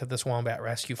related to this wombat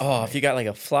rescue. Oh, if you got like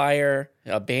a flyer,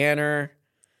 a banner.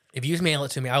 If you mail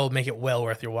it to me, I will make it well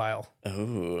worth your while.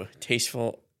 Ooh,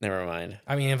 tasteful. Never mind.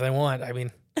 I mean, if they want,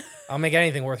 I'll make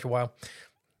anything worth your while.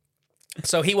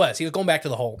 So he was going back to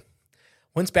the hole.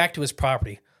 Once back to his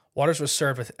property, Waters was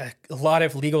served with a lot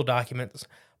of legal documents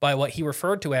by what he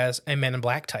referred to as a Men in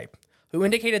Black type, who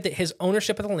indicated that his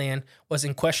ownership of the land was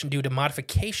in question due to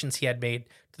modifications he had made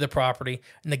to the property,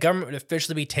 and the government would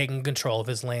officially be taking control of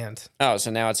his land. Oh,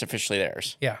 so now it's officially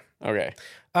theirs. Yeah. Okay.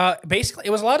 Basically, it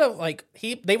was a lot of like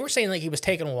they were saying like he was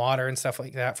taking water and stuff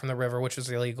like that from the river, which was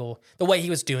illegal. The way he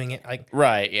was doing it, like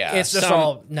Right, yeah. it's just Some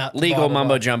all not legal blah, blah,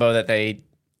 mumbo blah. jumbo that they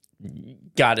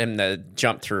got him to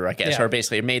jump through, I guess, Yeah. or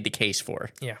basically made the case for.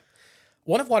 Yeah.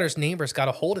 One of Waters' neighbors got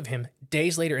a hold of him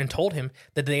days later and told him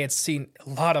that they had seen a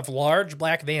lot of large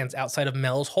black vans outside of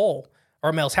Mel's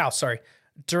house,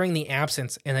 during the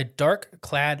absence, and a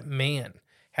dark-clad man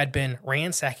had been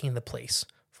ransacking the place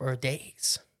for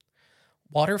days.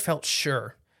 Water felt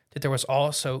sure that there was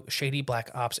also shady black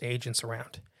ops agents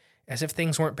around. As if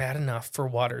things weren't bad enough for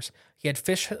Waters, he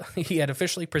had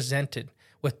officially presented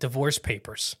with divorce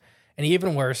papers, and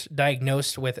even worse,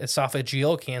 diagnosed with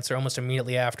esophageal cancer almost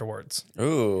immediately afterwards.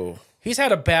 Ooh. He's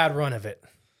had a bad run of it.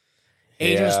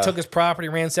 Agents Yeah. took his property,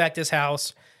 ransacked his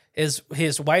house. His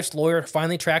wife's lawyer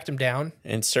finally tracked him down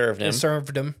And served him. and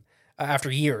served him after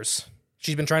years.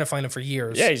 She's been trying to find him for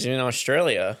years. Yeah, he's in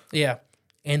Australia. Yeah.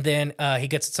 And then he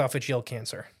gets esophageal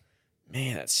cancer.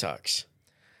 Man, that sucks.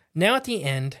 Now at the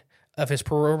end of his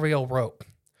proverbial rope,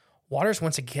 Waters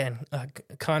once again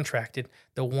contracted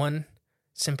the one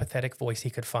sympathetic voice he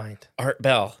could find. Art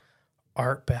Bell.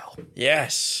 Art Bell.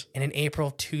 Yes. And in April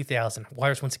of 2000,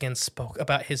 Waters once again spoke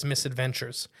about his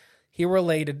misadventures. He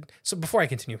related... So before I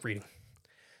continue reading,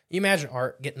 you imagine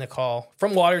Art getting the call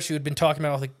from Waters, who had been talking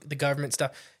about all the government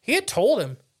stuff. He had told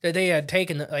him that they had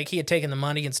taken the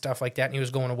money and stuff like that, and he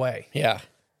was going away. Yeah.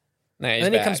 Now And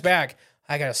then he comes back.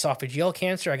 I got esophageal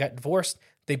cancer. I got divorced.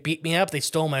 They beat me up. They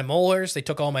stole my molars. They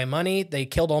took all my money. They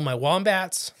killed all my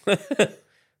wombats.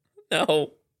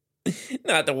 No.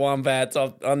 Not the wombats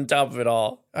on top of it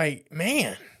all.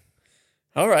 Man.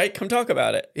 All right, come talk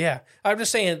about it. Yeah. I'm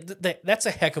just saying that's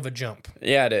a heck of a jump.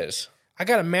 Yeah, it is. I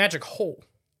got a magic hole.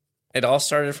 It all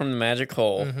started from the magic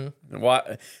hole.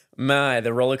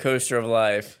 The roller coaster of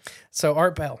life. So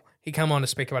Art Bell, he come on to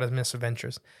speak about his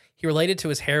misadventures. He related to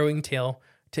his harrowing tale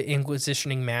to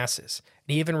inquisitioning masses.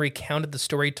 And he even recounted the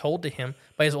story told to him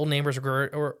by his old neighbors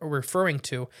referring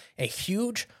to a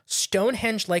huge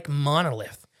Stonehenge-like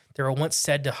monolith that were once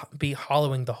said to be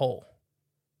hollowing the hole.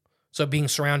 So being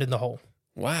surrounded in the hole.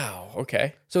 Wow,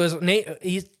 okay. So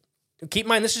keep in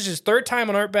mind, this is his third time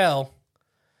on Art Bell,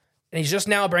 and he's just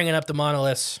now bringing up the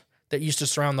monoliths that used to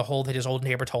surround the hole that his old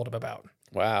neighbor told him about.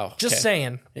 Wow. Just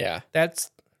saying. Yeah.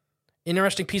 That's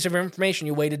interesting piece of information.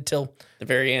 You waited till the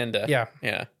very end.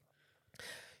 Yeah.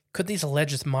 Could these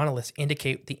alleged monoliths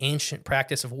indicate the ancient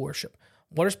practice of worship?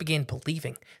 Waters began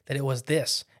believing that it was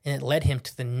this, and it led him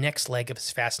to the next leg of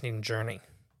his fascinating journey.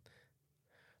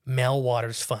 Mel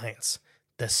Waters finds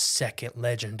the second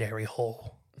legendary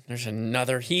hole. There's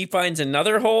another. He finds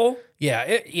another hole?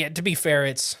 Yeah, to be fair,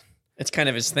 it's kind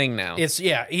of his thing now.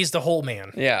 He's the hole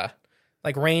man. Yeah.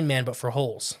 Like Rain Man, but for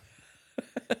holes.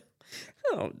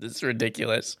 Oh, this is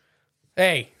ridiculous.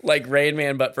 Hey. Like Rain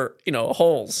Man, but for,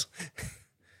 holes.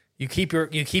 You keep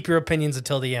your opinions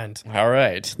until the end. All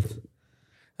right.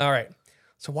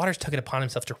 So Waters took it upon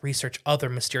himself to research other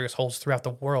mysterious holes throughout the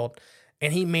world,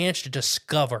 and he managed to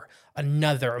discover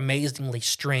another amazingly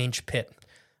strange pit,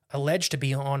 alleged to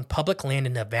be on public land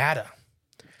in Nevada,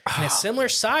 in a similar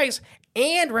size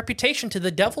and reputation to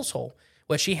the Devil's Hole,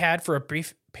 which he had for a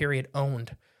brief period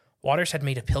owned. Waters had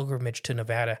made a pilgrimage to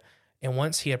Nevada, and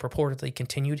once he had purportedly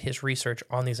continued his research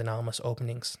on these anomalous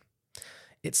openings.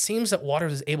 It seems that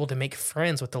Waters is able to make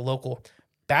friends with the local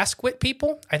Basquet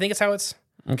people. I think it's how it's...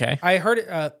 Okay. I heard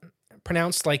it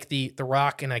pronounced like the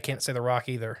rock, and I can't say the rock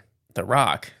either. The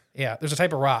rock? Yeah, there's a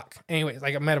type of rock. Anyway,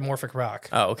 like a metamorphic rock.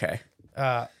 Oh, okay.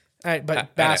 But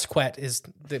Basquet is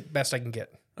the best I can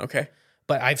get. Okay.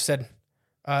 But I've said,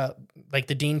 like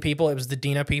the Dean people, it was the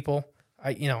Dina people.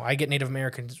 I get Native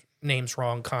American names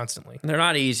wrong constantly. They're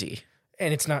not easy.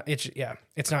 And it's not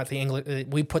the English.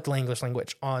 We put the English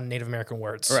language on Native American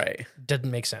words. Right.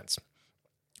 Doesn't make sense.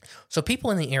 So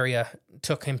people in the area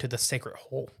took him to the sacred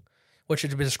hole, which had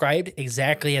been described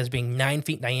exactly as being 9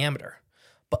 feet diameter.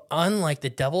 But unlike the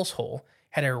Devil's Hole,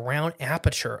 had a round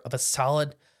aperture of a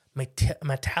solid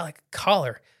metallic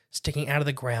collar sticking out of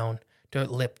the ground to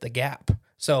lip the gap.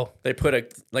 So they put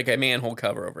a manhole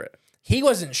cover over it. He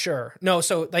wasn't sure. No,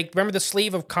 so remember the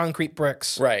sleeve of concrete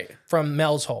bricks, right, from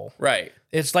Mel's hole, right?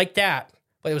 It's like that,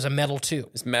 but it was a metal tube.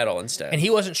 It's metal instead, and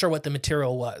he wasn't sure what the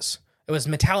material was. It was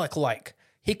metallic-like.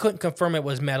 He couldn't confirm it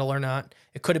was metal or not.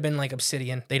 It could have been like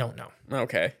obsidian. They don't know.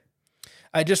 Okay,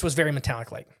 it just was very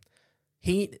metallic-like.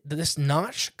 This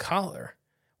notch collar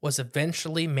was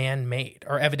eventually man-made,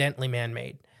 or evidently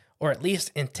man-made, or at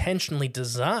least intentionally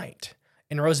designed,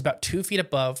 and rose about 2 feet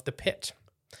above the pit.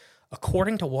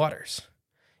 According to Waters,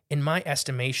 in my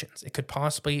estimations, it could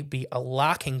possibly be a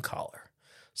locking collar,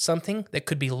 something that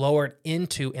could be lowered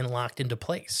into and locked into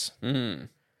place. Mm.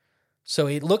 So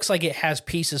it looks like it has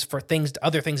pieces for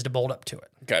other things to bolt up to it.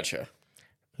 Gotcha.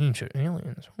 Ancient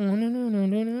aliens.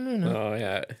 Oh,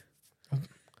 yeah.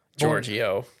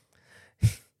 Giorgio.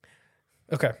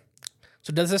 Okay.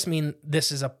 So does this mean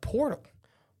this is a portal?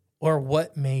 Or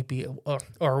what may be,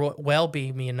 or what well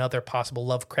be me another possible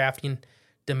Lovecraftian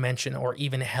dimension, or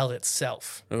even hell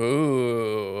itself?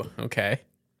 Ooh, okay.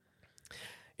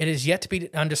 It is yet to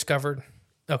be undiscovered.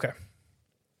 Okay.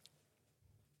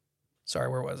 Sorry,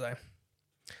 where was I?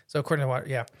 So according to what,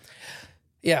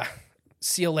 yeah.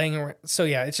 Seal laying. So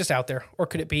yeah, it's just out there. Or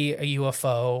could it be a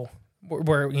UFO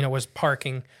where was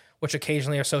parking, which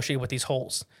occasionally are associated with these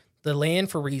holes? The land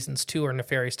for reasons too are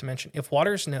nefarious to mention. If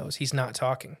Waters knows, he's not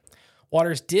talking.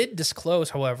 Waters did disclose,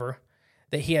 however,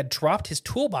 that he had dropped his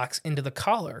toolbox into the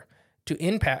collar to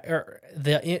impact, or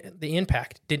the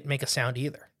impact didn't make a sound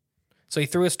either. So he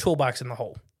threw his toolbox in the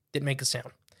hole. Didn't make a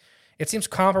sound. It seems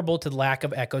comparable to the lack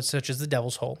of echoes such as the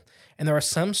Devil's Hole, and there are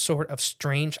some sort of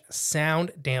strange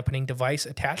sound dampening device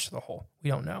attached to the hole. We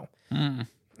don't know.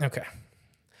 Okay.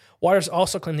 Waters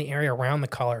also claimed the area around the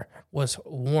collar was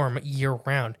warm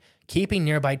year-round, keeping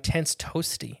nearby tents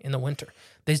toasty in the winter.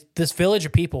 This village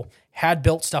of people had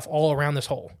built stuff all around this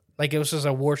hole. Like, it was just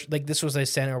this was a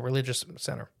center, a religious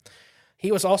center.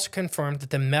 He was also confirmed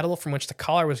that the metal from which the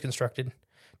collar was constructed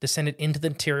descended into the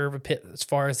interior of a pit as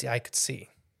far as the eye could see.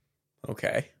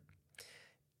 Okay.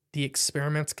 The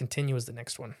experiments continue as the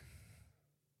next one.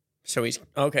 So he's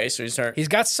okay. So He's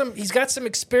got some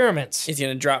experiments. He's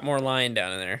gonna drop more line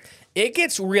down in there. It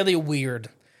gets really weird.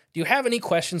 Do you have any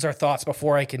questions or thoughts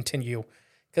before I continue?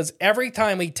 Because every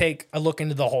time we take a look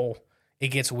into the hole, it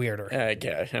gets weirder.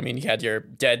 Yeah. I mean, you had your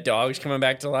dead dogs coming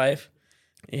back to life.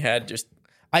 You had just.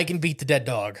 I can beat the dead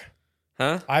dog.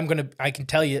 Huh? I can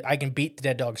tell you, I can beat the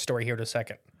dead dog story here in a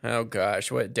second. Oh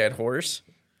gosh, what, dead horse?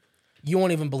 You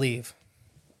won't even believe.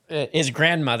 His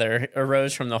grandmother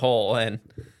arose from the hole,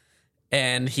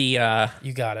 and he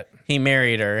You got it. he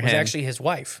married her. It was actually his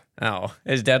wife. Oh,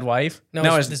 his dead wife? No,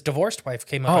 his divorced wife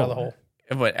came up out of the hole.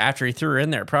 What, after he threw her in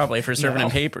there, probably for serving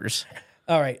him papers.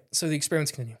 All right, so the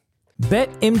experiments continue.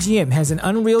 BetMGM has an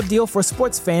unreal deal for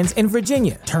sports fans in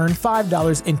Virginia. Turn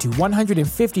 $5 into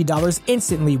 $150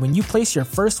 instantly when you place your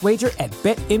first wager at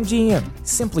BetMGM.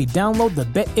 Simply download the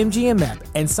BetMGM app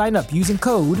and sign up using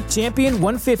code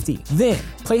Champion150. Then,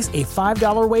 place a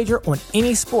 $5 wager on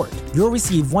any sport. You'll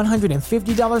receive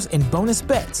 $150 in bonus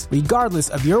bets, regardless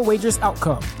of your wager's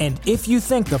outcome. And if you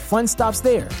think the fun stops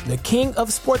there, the king of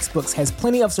sportsbooks has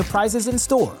plenty of surprises in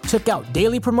store. Check out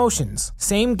daily promotions,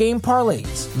 same-game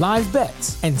parlays, live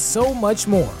bets, and so much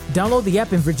more. Download the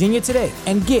app in Virginia today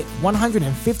and get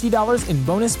 $150 in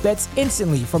bonus bets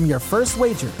instantly from your first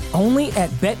wager. Only at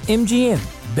BetMGM.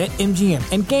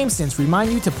 BetMGM and GameSense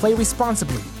remind you to play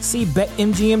responsibly. See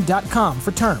BetMGM.com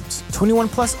for terms. 21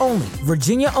 plus only.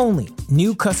 Virginia only.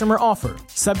 New customer offer.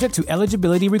 Subject to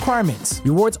eligibility requirements.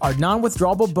 Rewards are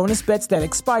non-withdrawable bonus bets that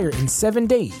expire in 7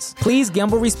 days. Please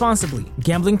gamble responsibly.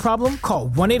 Gambling problem? Call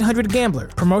 1-800-GAMBLER.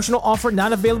 Promotional offer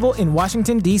not available in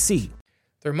Washington, D.C.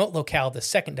 The remote locale of the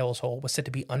second Devil's Hole was said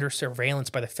to be under surveillance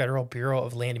by the Federal Bureau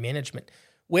of Land Management,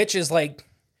 which is like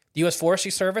the U.S.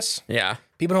 Forestry Service. Yeah.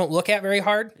 People don't look at very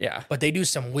hard. Yeah. But they do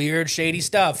some weird, shady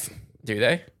stuff. Do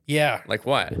they? Yeah. Like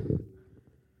what?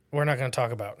 We're not going to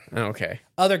talk about. Okay.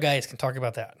 Other guys can talk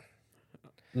about that.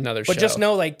 Another show. But just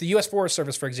know, like, the U.S. Forest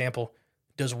Service, for example,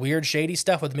 does weird, shady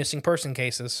stuff with missing person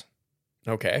cases.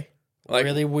 Okay. Like,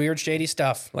 really weird, shady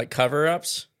stuff. Like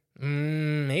cover-ups?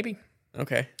 Maybe.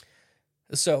 Okay.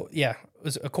 So, yeah,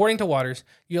 according to Waters,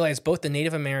 utilized both the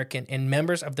Native American and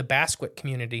members of the Basquet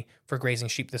community for grazing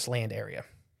sheep this land area.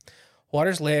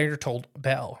 Waters later told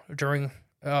Bell during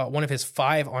one of his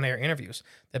 5 on-air interviews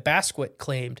that Basquet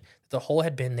claimed that the hole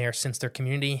had been there since their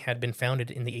community had been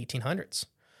founded in the 1800s.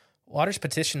 Waters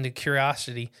petitioned the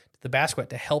curiosity to the Basquet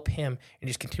to help him in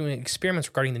his continuing experiments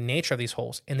regarding the nature of these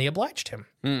holes, and they obliged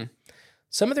him.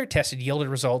 Some of their tests yielded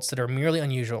results that are merely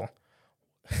unusual,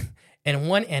 and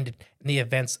one ended in the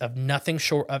events of nothing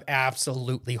short of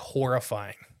absolutely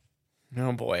horrifying.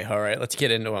 Oh boy. All right, let's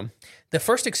get into them. The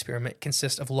first experiment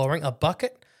consists of lowering a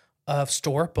bucket of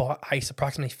store-bought ice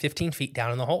approximately 15 feet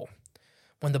down in the hole.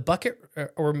 When the bucket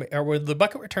when the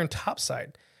bucket returned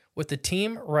topside, when the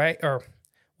team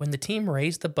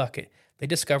raised the bucket, they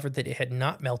discovered that it had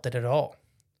not melted at all.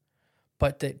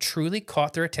 But that truly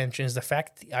caught their attention is the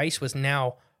fact that the ice was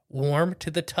now warm to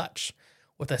the touch,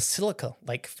 with a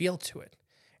silica-like feel to it.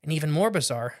 And even more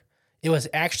bizarre, it was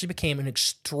actually became an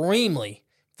extremely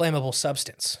flammable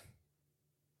substance.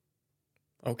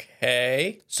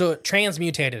 Okay. So it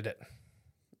transmutated it.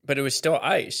 But it was still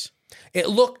ice. It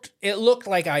looked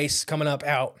like ice coming up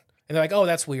out. And they're like, oh,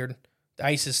 that's weird. The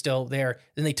ice is still there.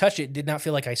 Then they touched it. It did not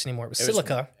feel like ice anymore. It was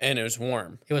silica. And it was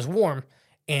warm. It was warm.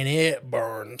 And it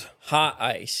burned. Hot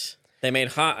ice. They made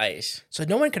hot ice. So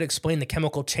no one could explain the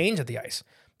chemical change of the ice.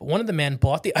 But one of the men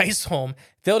brought the ice home,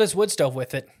 filled his wood stove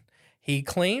with it. He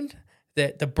claimed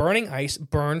that the burning ice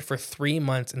burned for 3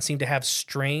 months and seemed to have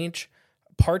strange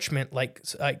parchment-like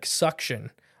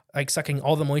suction, like sucking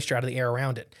all the moisture out of the air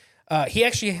around it. He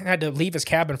actually had to leave his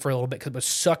cabin for a little bit because it was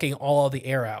sucking all of the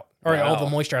air out, or all the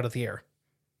moisture out of the air.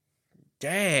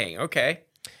 Dang, okay.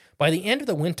 By the end of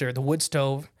the winter, the wood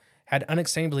stove had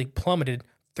unexplainably plummeted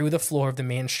through the floor of the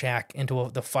man's shack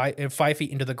into 5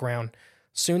 feet into the ground.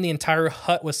 Soon the entire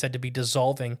hut was said to be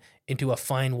dissolving into a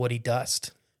fine woody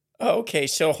dust. Oh, okay,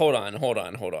 so hold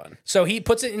on. So he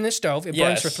puts it in the stove. It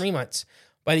burns for 3 months.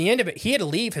 By the end of it, he had to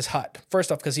leave his hut,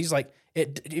 first off, because he's like,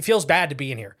 it feels bad to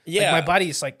be in here. Yeah. Like, my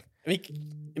body's like,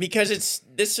 Because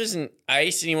this isn't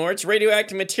ice anymore. It's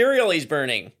radioactive material he's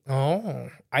burning. Oh,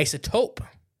 isotope.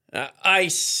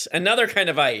 Ice. Another kind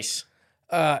of ice.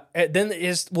 And then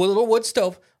his little wood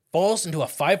stove falls into a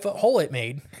 5-foot hole it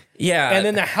made. Yeah. And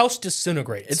then the house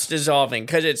disintegrates. It's dissolving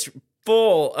because it's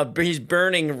full of, he's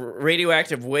burning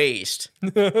radioactive waste.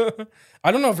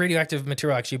 I don't know if radioactive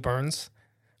material actually burns,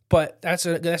 but that's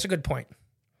a good point.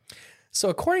 So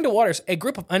according to Waters, a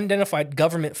group of unidentified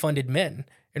government-funded men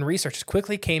and researchers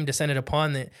quickly descended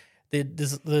upon the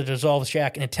dissolved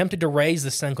shack and attempted to raise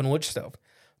the sunken wood stove.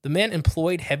 The men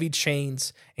employed heavy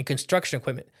chains and construction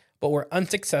equipment, but were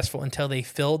unsuccessful until they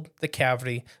filled the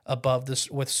cavity above the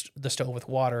stove with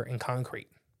water and concrete.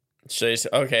 So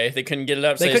okay, they couldn't get it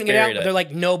up. So they couldn't get it out. But they're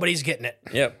like, nobody's getting it.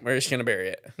 Yep, we're just gonna bury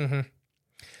it. Mm-hmm.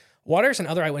 Waters and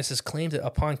other eyewitnesses claimed that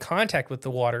upon contact with the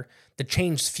water, the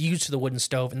chains fused to the wooden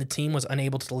stove, and the team was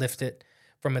unable to lift it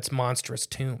from its monstrous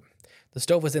tomb. The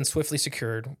stove was then swiftly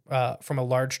secured from a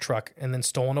large truck and then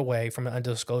stolen away from an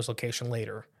undisclosed location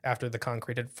later after the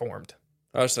concrete had formed.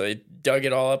 Oh, so they dug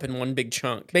it all up in one big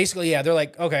chunk. Basically, yeah, they're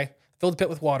like, okay, fill the pit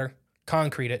with water,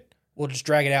 concrete it. We'll just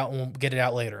drag it out and we'll get it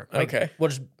out later. Like, okay. We'll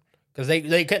just, because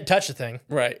they couldn't touch the thing.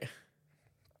 Right.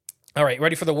 All right,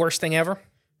 ready for the worst thing ever?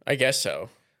 I guess so.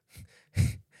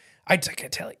 I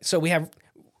can't tell you. So we have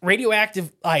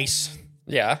radioactive ice.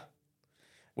 Yeah.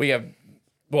 We have,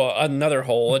 well, another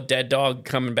hole, a dead dog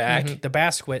coming back. Mm-hmm. The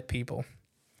Basquet people.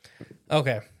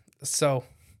 Okay, so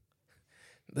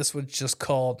this was just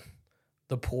called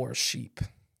the poor sheep.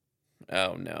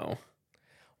 Oh, no.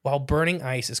 While burning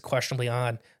ice is questionably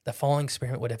odd, the following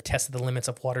experiment would have tested the limits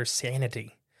of water's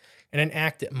sanity, in an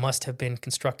act that must have been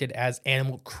constructed as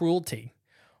animal cruelty.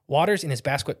 Waters and his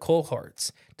Basquet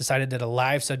cohorts decided that a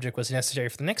live subject was necessary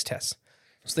for the next test.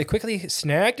 So they quickly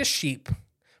snagged a sheep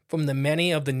from the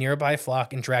many of the nearby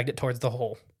flock and dragged it towards the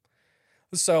hole.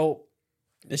 So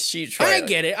the sheep. I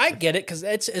get it, because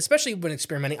it's especially when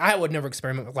experimenting. I would never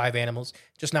experiment with live animals,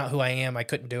 just not who I am. I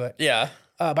couldn't do it. Yeah.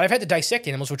 But I've had to dissect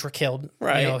animals which were killed,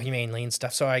 right? Humanely and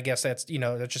stuff. So I guess that's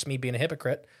just me being a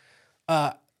hypocrite.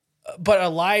 But a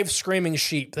live screaming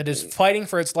sheep that is fighting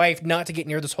for its life not to get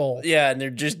near this hole. Yeah, and they're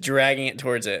just dragging it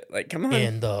towards it. Like, come on.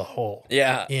 In the hole.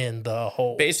 Yeah. In the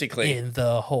hole. Basically. In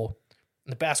the hole.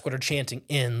 And the Basquet are chanting,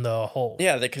 in the hole.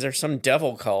 Yeah, because there's some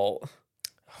devil cult.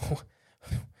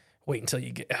 Wait until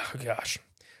you get... Oh, gosh.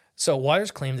 So Waters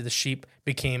claimed that the sheep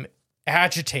became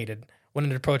agitated when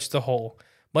it approached the hole,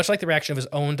 much like the reaction of his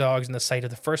own dogs in the sight of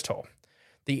the first hole.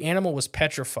 The animal was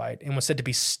petrified and was said to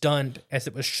be stunned as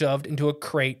it was shoved into a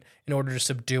crate in order to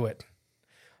subdue it.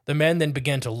 The men then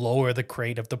began to lower the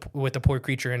crate with the poor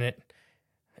creature in it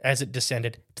as it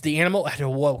descended. The animal had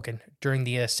awoken during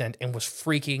the ascent and was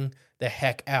freaking the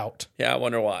heck out. Yeah, I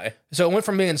wonder why. So it went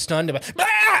from being stunned to bah,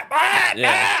 bah,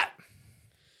 yeah.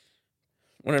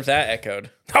 Wonder if that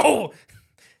echoed. Oh,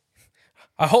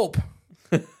 I hope.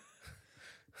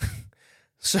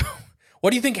 So... What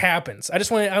do you think happens? I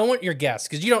want your guess,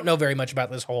 because you don't know very much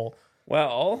about this hole.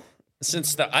 Well,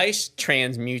 since the ice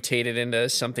transmutated into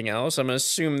something else, I'm going to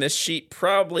assume this sheep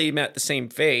probably met the same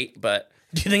fate, but...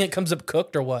 Do you think it comes up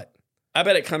cooked or what? I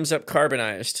bet it comes up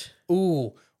carbonized.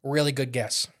 Ooh, really good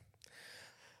guess.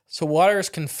 So Waters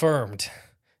confirmed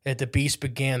that the beast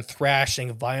began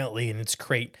thrashing violently in its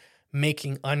crate,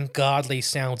 making ungodly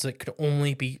sounds that could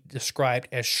only be described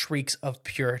as shrieks of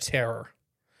pure terror.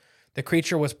 The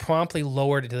creature was promptly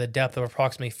lowered to the depth of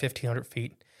approximately 1,500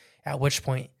 feet, at which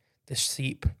point the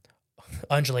sheep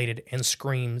undulated and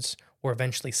screams were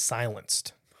eventually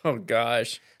silenced. Oh,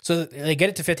 gosh. So they get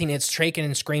it to 15, it's shaking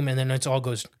and screaming, and then it all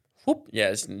goes whoop. Yeah,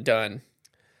 it's done.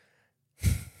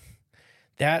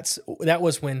 That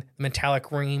was when the metallic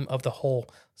ream of the hole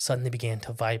suddenly began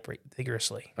to vibrate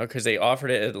vigorously. Oh, because they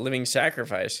offered it a living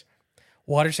sacrifice.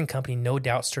 Waters and company, no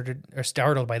doubt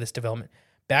startled by this development,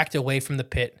 backed away from the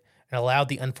pit and allowed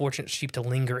the unfortunate sheep to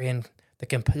linger in the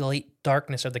complete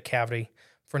darkness of the cavity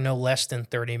for no less than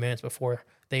 30 minutes before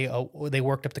they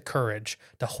worked up the courage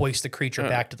to hoist the creature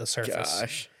back to the surface.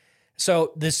 Gosh.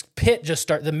 So this pit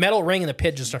the metal ring in the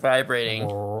pit just started vibrating.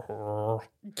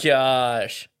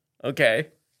 Gosh. Okay.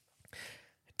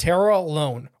 Terror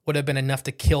alone would have been enough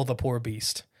to kill the poor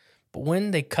beast. But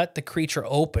when they cut the creature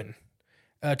open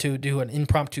to do an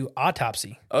impromptu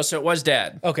autopsy. Oh, so it was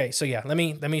dead. Okay, so yeah, let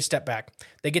me step back.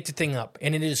 They get the thing up,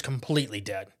 and it is completely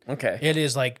dead. Okay. It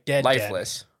is like dead.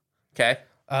 Lifeless. Okay.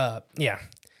 Yeah.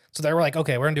 So they were like,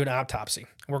 okay, we're going to do an autopsy.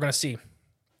 We're going to see.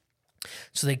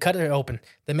 So they cut it open.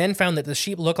 The men found that the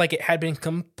sheep looked like it had been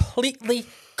completely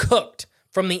cooked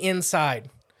from the inside.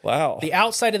 Wow. The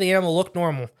outside of the animal looked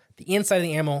normal. The inside of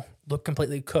the animal looked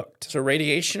completely cooked. So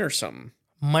radiation or something?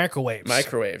 Microwaves.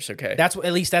 Microwaves, okay.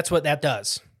 At least that's what that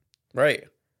does. Right.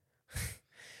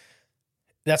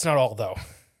 That's not all, though.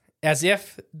 As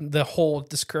if this whole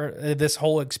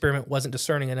experiment wasn't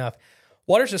discerning enough,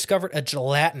 Waters discovered a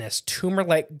gelatinous,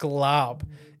 tumor-like glob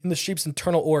in the sheep's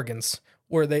internal organs,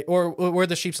 where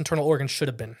the sheep's internal organs should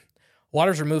have been.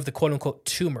 Waters removed the quote-unquote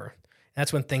tumor.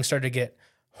 That's when things started to get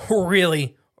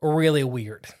really, really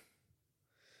weird.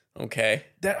 Okay.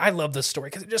 I love this story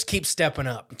because it just keeps stepping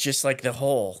up. Just like the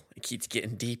hole. It keeps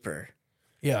getting deeper.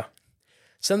 Yeah.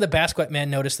 Some of the Basquiat men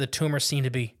noticed the tumor seemed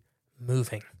to be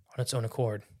moving on its own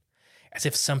accord, as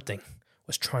if something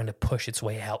was trying to push its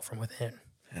way out from within.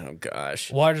 Oh,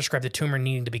 gosh. Waters described the tumor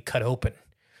needing to be cut open.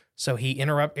 So he made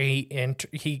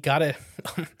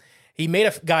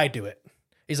a guy do it.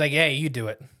 He's like, hey, you do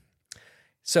it.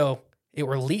 So it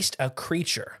released a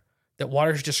creature that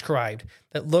Waters described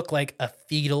that looked like a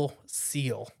fetal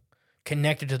seal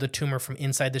connected to the tumor from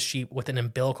inside the sheep with an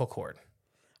umbilical cord.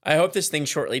 I hope this thing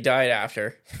shortly died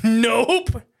after.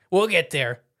 Nope. We'll get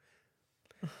there.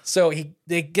 So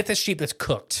they get this sheep that's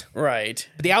cooked. Right.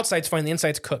 But the outside's fine, the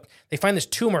inside's cooked. They find this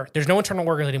tumor. There's no internal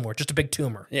organs anymore, just a big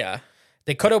tumor. Yeah.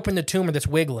 They cut open the tumor that's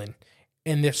wiggling,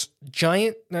 and this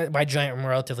giant, by giant, I'm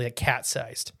relatively like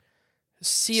cat-sized,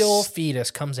 seal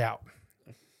fetus comes out.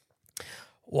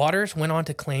 Waters went on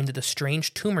to claim that the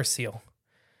strange tumor seal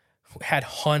had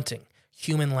haunting,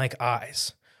 human-like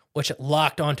eyes, which it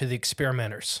locked onto the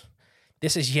experimenters.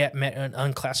 This is yet met an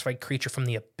unclassified creature from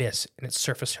the abyss, and its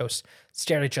surface hosts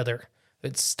stared at each other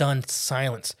with stunned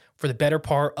silence for the better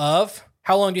part of...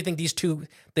 How long do you think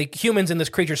the humans and this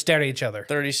creature stared at each other?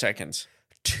 30 seconds.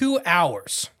 2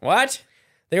 hours. What?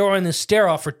 They were in the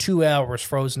stare-off for 2 hours,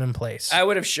 frozen in place. I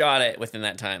would have shot it within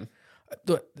that time.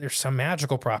 There's some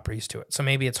magical properties to it, so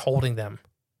maybe it's holding them.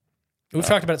 We've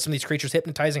talked about some of these creatures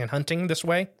hypnotizing and hunting this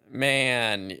way.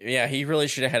 Man, yeah, he really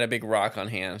should have had a big rock on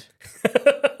hand.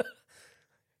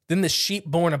 Then the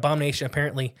sheep-born abomination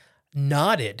apparently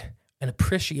nodded an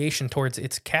appreciation towards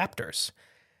its captors,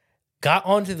 got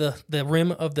onto the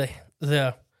rim of the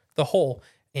hole,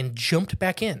 and jumped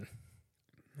back in.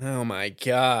 Oh my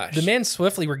gosh! The men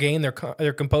swiftly regained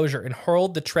their composure and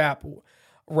hurled the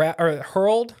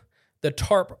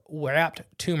tarp-wrapped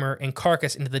tumor and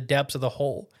carcass into the depths of the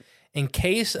hole. In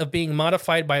case of being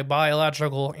modified by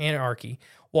biological anarchy,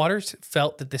 Waters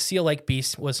felt that the seal-like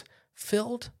beast was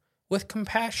filled with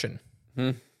compassion.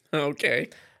 Okay.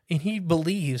 And he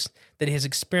believes that his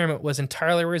experiment was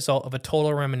entirely a result of a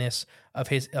total reminiscence of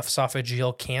his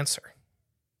esophageal cancer.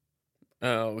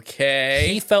 Okay.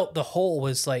 He felt the hole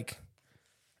was like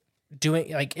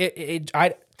doing like he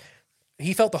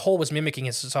felt the hole was mimicking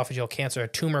his esophageal cancer, a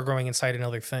tumor growing inside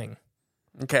another thing.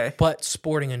 Okay. But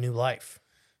sporting a new life.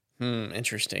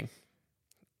 Interesting.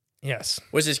 Yes.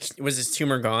 Was his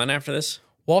tumor gone after this?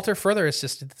 Walter further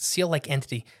insisted that the seal-like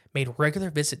entity made regular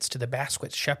visits to the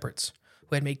Basquiat shepherds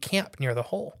who had made camp near the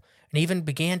hole, and even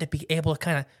began to be able to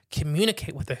kind of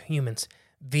communicate with the humans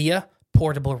via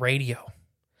portable radio.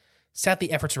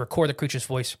 Sadly, efforts to record the creature's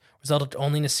voice resulted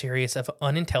only in a series of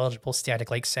unintelligible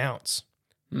static-like sounds.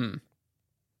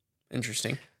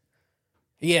 Interesting.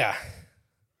 Yeah.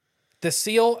 The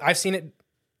seal, I've seen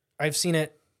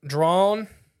it drawn.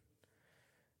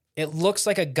 It looks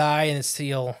like a guy in a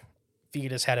seal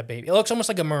fetus had a baby. It looks almost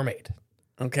like a mermaid.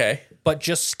 Okay. But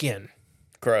just skin.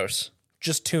 Gross.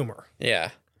 Just tumor.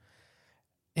 Yeah.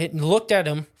 It looked at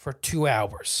him for 2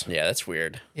 hours. Yeah, that's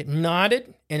weird. It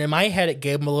nodded, and in my head, it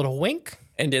gave him a little wink.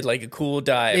 And did like a cool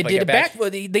dive. It like did a back.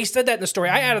 They said that in the story.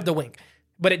 I added the wink,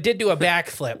 but it did do a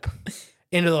backflip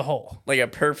into the hole. Like a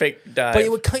perfect dive. But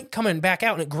it would come back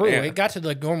out, and it grew. Yeah. It got to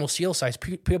like normal seal size,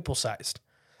 pupil sized.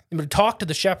 It would talk to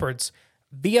the shepherds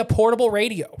via portable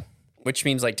radio. Which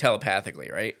means like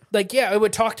telepathically, right? Like, yeah, it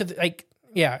would talk to and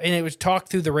it would talk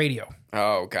through the radio.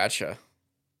 Oh, gotcha.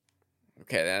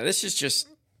 Okay, now this is just,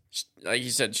 like you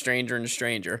said, stranger and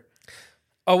stranger.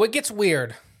 Oh, it gets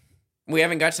weird. We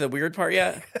haven't got to the weird part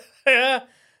yet?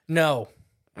 No.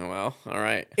 Oh, well, all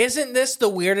right. Isn't this the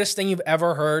weirdest thing you've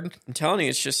ever heard? I'm telling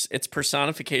you, it's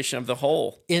personification of the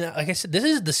whole. Like I said, this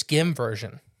is the skim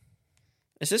version.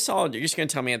 Is this all, you're just going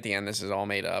to tell me at the end this is all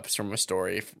made up? It's from a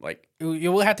story? Like,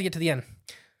 you will have to get to the end.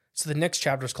 So the next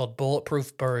chapter is called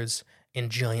Bulletproof Birds and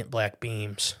Giant Black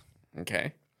Beams.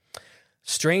 okay.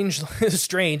 Strange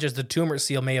as the tumor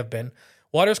seal may have been,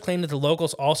 Waters claimed that the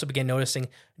locals also began noticing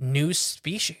new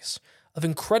species of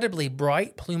incredibly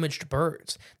bright plumaged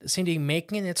birds that seemed to be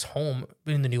making its home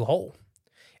in the new hole.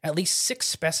 At least 6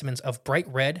 specimens of bright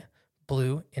red,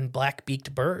 blue, and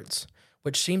black-beaked birds,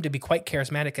 which seemed to be quite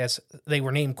charismatic as they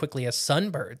were named quickly as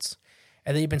sunbirds,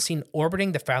 and they've been seen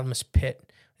orbiting the fathomless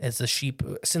pit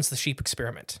since the sheep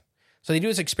experiment. So they do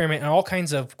this experiment, and all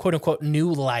kinds of quote-unquote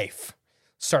new life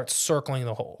starts circling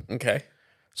the hole. Okay.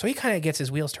 So he kind of gets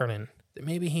his wheels turning that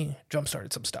maybe he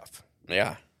jump-started some stuff.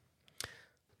 Yeah.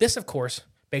 This, of course,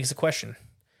 begs the question,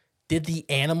 did the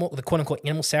quote-unquote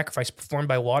animal sacrifice performed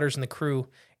by Waters and the crew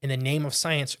in the name of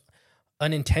science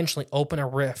unintentionally open a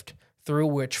rift through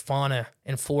which fauna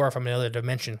and flora from another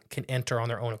dimension can enter on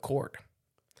their own accord?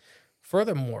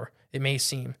 Furthermore, it may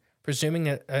seem, presuming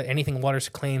that anything Waters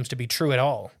claims to be true at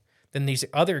all, then these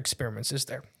other experiments is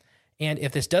there. And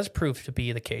if this does prove to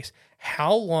be the case,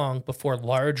 how long before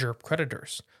larger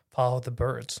predators follow the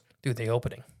birds through the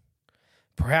opening?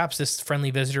 Perhaps this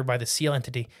friendly visitor by the seal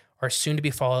entity are soon to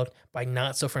be followed by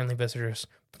not-so-friendly visitors,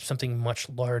 something much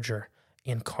larger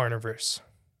and carnivorous.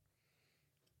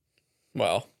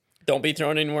 Well, don't be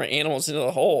throwing any more animals into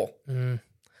the hole.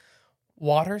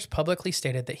 Waters publicly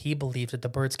stated that he believes that the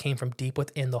birds came from deep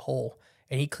within the hole,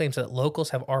 and he claims that locals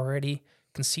have already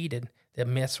conceded that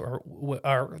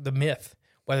the myth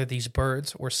whether these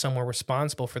birds were somewhere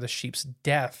responsible for the sheep's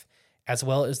death, as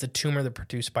well as the tumor that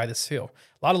produced by the seal.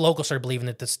 A lot of locals started believing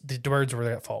that the birds were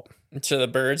at fault. So the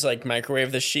birds like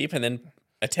microwave the sheep and then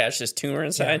attach this tumor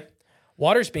inside? Yeah.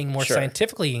 Waters, being more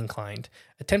scientifically inclined,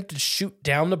 attempted to shoot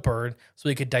down the bird so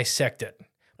he could dissect it,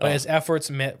 but his efforts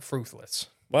met fruitless.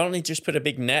 Why don't they just put a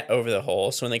big net over the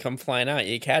hole so when they come flying out,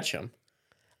 you catch them?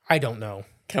 I don't know.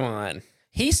 Come on.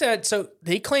 He said, so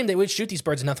they claimed they would shoot these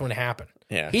birds and nothing would happen.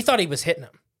 Yeah. He thought he was hitting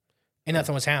them and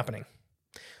nothing was happening.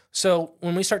 So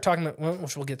when we start talking about,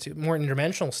 which we'll get to, more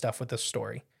interdimensional stuff with this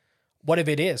story, what if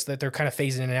it is that they're kind of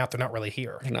phasing in and out, they're not really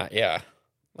here? They're not, yeah.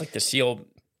 Like the seal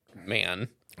man.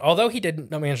 Although he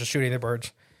did not manage to shoot any of the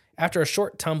birds, after a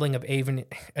short tumbling of avian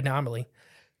anomaly,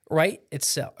 righted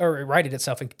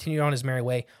itself and continued on his merry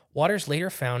way, Waters later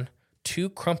found 2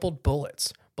 crumpled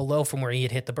bullets below from where he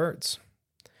had hit the birds.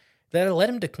 That led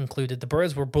him to conclude that the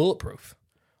birds were bulletproof.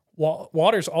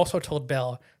 Waters also told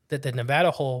Bell that the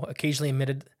Nevada hole occasionally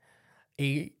emitted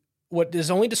what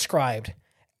is only described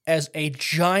as a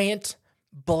giant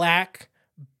black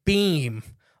beam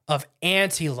of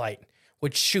anti-light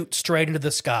would shoot straight into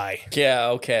the sky. Yeah,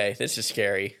 okay. This is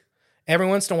scary. Every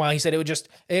once in a while, he said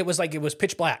it was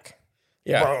pitch black.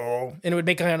 Yeah. And it would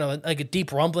make kind of like a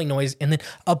deep rumbling noise, and then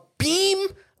a beam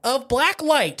of black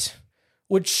light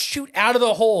would shoot out of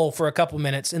the hole for a couple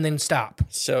minutes and then stop.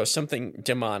 So something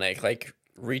demonic, like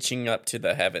reaching up to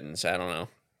the heavens. I don't know.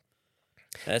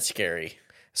 That's scary.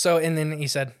 So, and then he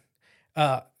said,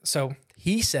 in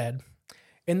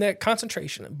the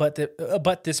concentration,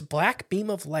 but this black beam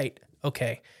of light,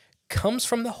 comes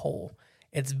from the hole.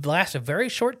 It lasts a very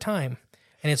short time,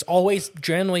 and it's always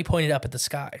generally pointed up at the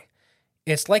sky.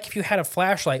 It's like if you had a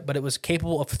flashlight, but it was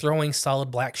capable of throwing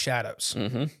solid black shadows.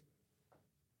 Mm-hmm.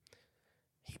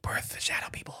 He birthed the shadow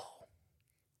people.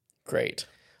 Great.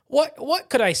 What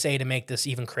could I say to make this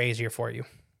even crazier for you?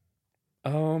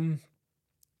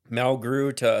 Mel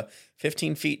grew to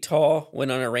 15 feet tall,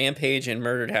 went on a rampage, and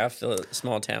murdered half the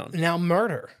small town. Now,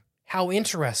 murder. How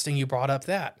interesting you brought up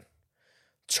that.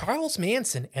 Charles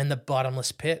Manson and the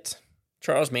bottomless pit.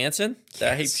 Charles Manson?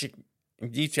 Yes.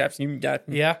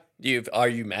 Yeah. Are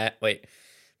you mad? Wait.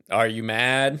 Are you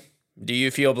mad? Do you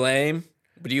feel blame?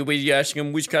 Do you ask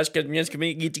him which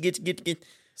get?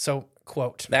 So,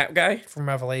 quote. That guy? From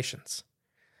Revelations.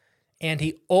 And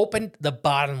he opened the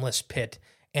bottomless pit,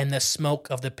 and the smoke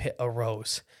of the pit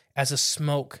arose, as the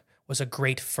smoke was a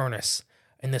great furnace,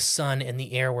 and the sun and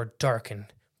the air were darkened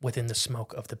within the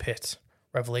smoke of the pit.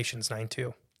 Revelations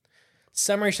 9:2.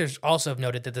 Some researchers also have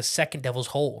noted that the second devil's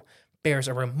hole bears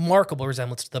a remarkable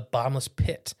resemblance to the bottomless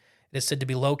pit. It is said to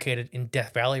be located in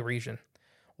Death Valley region,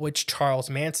 which Charles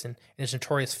Manson and his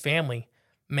notorious family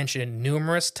mentioned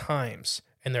numerous times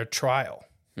in their trial.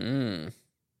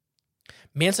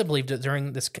 Manson believed that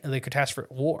during the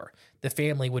catastrophic war, the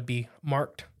family would be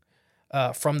marked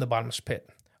from the bottomless pit.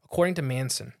 According to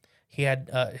Manson, he had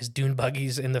his dune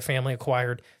buggies in the family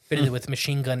acquired fitted with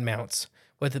machine gun mounts,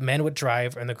 where the men would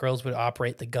drive and the girls would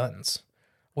operate the guns,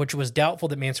 which was doubtful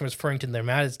that Manson was referring to the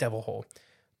Nevada's devil hole,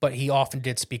 but he often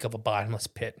did speak of a bottomless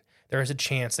pit. There is a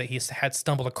chance that he had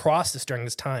stumbled across this during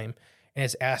his time in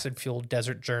his acid-fueled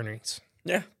desert journeys.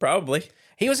 Yeah, probably.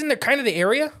 He was in the kind of the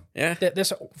area that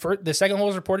the second hole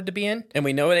is reported to be in. And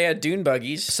we know they had dune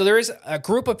buggies. So there is a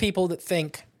group of people that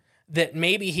think that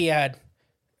maybe he had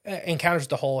encounters with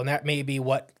the hole, and that may be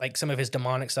what, like, some of his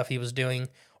demonic stuff he was doing,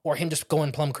 or him just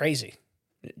going plumb crazy.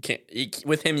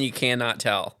 With him, you cannot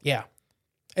tell. Yeah.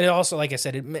 And it also, like I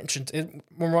said, it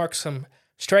remarks some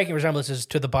striking resemblances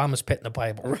to the bottomless pit in the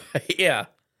Bible. Right, yeah.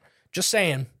 Just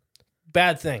saying,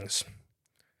 bad things.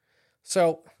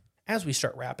 So, as we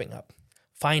start wrapping up,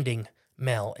 finding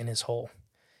Mel in his hole,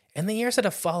 In the years that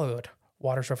have followed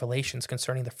Waters' revelations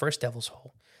concerning the first Devil's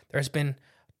Hole, there has been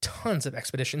tons of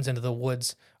expeditions into the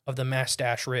woods of the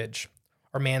Manstash Ridge,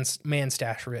 or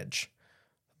Manstash Ridge,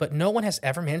 but no one has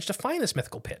ever managed to find this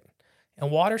mythical pit,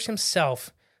 and Waters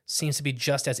himself seems to be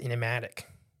just as enigmatic.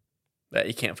 That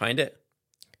you can't find it?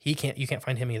 You can't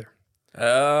find him either.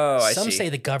 Oh, I see. Some say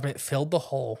the government filled the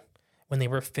hole when they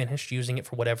were finished using it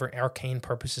for whatever arcane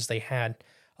purposes they had.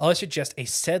 Others suggest a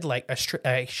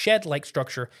shed-like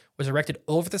structure was erected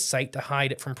over the site to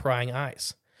hide it from prying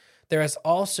eyes. There has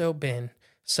also been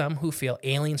some who feel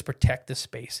aliens protect this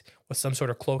space with some sort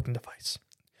of cloaking device,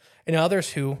 and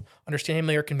others who,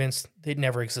 understandably, are convinced they'd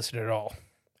never existed at all,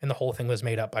 and the whole thing was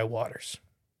made up by Waters.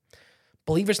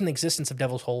 Believers in the existence of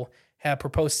Devil's Hole have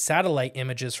proposed satellite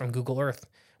images from Google Earth,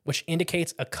 which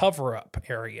indicates a cover-up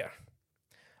area.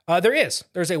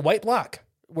 There's a white block.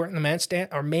 We're in the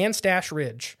Manstash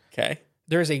Ridge. Okay.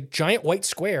 There's a giant white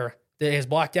square that is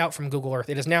blocked out from Google Earth.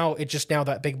 It's just now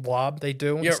that big blob they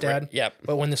do instead. Right. Yep.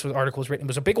 But when this article was written, it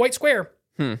was a big white square.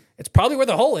 It's probably where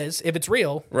the hole is, if it's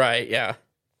real. Right, yeah.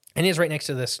 And it is right next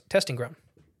to this testing ground.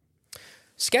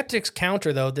 Skeptics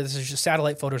counter, though, that this is just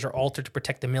satellite photos are altered to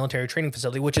protect the military training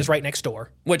facility, which is right next door.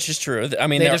 Which is true. I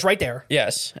mean, They're just right there.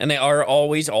 Yes, and they are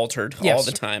always altered all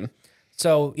the time.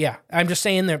 So, yeah, I'm just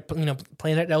saying they're,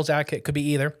 playing that devil's advocate could be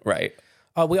either. Right.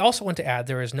 We also want to add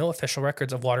there is no official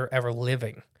records of Water ever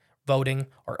living, voting,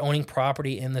 or owning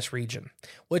property in this region,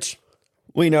 which...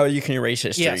 We know you can erase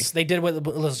history. Yes, they did with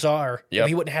Lazar. Yep. If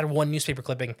he wouldn't have had one newspaper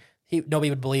clipping, nobody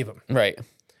would believe him. Right.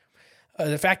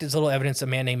 The fact is little evidence a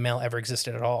man named Mel ever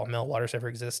existed at all. Mel Waters ever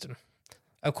existed.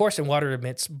 Of course, and Water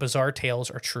admits bizarre tales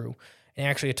are true. And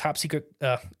actually, a top-secret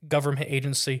government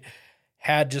agency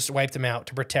had just wiped him out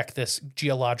to protect this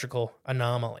geological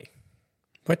anomaly.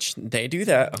 Which, they do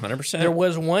that 100%. There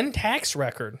was one tax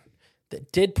record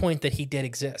that did point that he did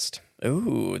exist.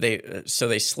 Ooh, so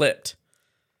they slipped.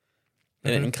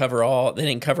 They didn't cover all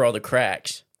the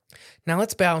cracks. Now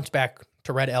let's bounce back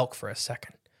to Red Elk for a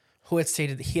second, who had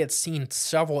stated that he had seen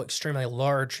several extremely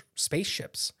large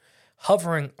spaceships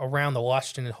hovering around the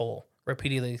Washington Hole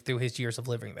repeatedly through his years of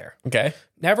living there. Okay.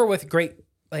 Never with great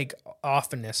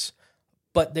ofteness,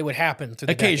 but they would happen through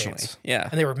the occasionally. decades. Yeah.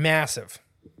 And they were massive.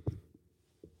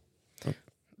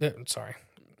 Sorry.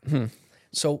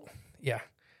 So, yeah,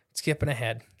 skipping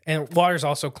ahead. And Waters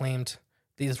also claimed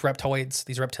these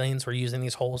reptilians were using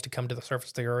these holes to come to the surface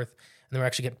of the earth, and they were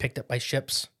actually getting picked up by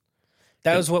ships.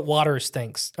 That was what Waters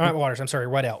thinks. Not Waters, I'm sorry,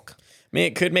 Red Elk. I mean,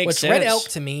 it could make sense. Red Elk,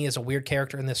 to me, is a weird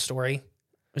character in this story.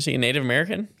 Is he a Native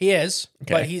American? He is,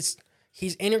 Okay. but he's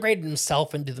integrated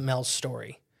himself into the Mel's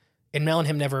story. And Mel and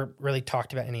him never really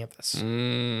talked about any of this.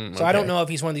 So I don't know if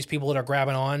he's one of these people that are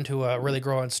grabbing on to a really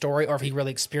growing story or if he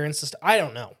really experienced this. I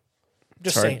don't know.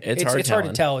 Just saying. It's hard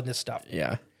to tell in this stuff.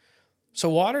 Yeah. So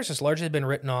Waters has largely been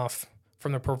written off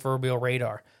from the proverbial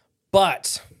radar.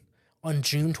 But on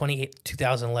June 28,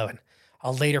 2011,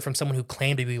 a letter from someone who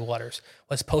claimed to be Waters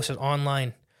was posted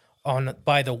online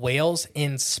by the Whales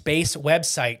in Space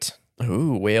website.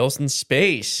 Ooh, Whales in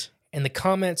Space. And the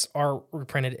comments are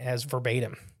reprinted as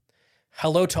verbatim.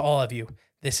 Hello to all of you.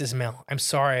 This is Mel. I'm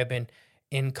sorry I've been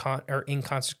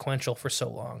inconsequential for so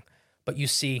long. But you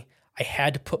see, I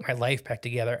had to put my life back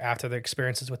together after the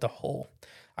experiences with the hole.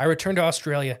 I returned to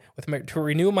Australia to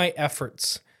renew my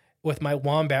efforts with my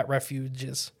wombat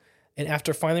refuges. And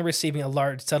after finally receiving a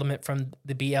large settlement from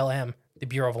the BLM, the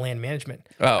Bureau of Land Management,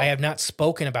 I have not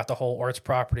spoken about the hole or its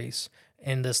properties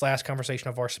in this last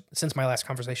conversation since my last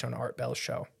conversation on Art Bell's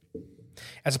show.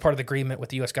 As a part of the agreement with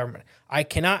the U.S. government, I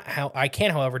can,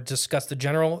 however, discuss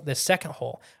the second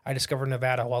hole I discovered in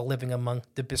Nevada while living among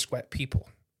the Bisquet people.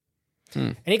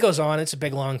 And he goes on. It's a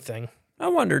big, long thing. I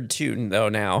wondered too, though.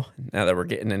 Now that we're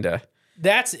getting into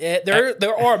that's it.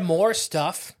 There are more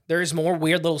stuff. There's more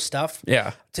weird little stuff.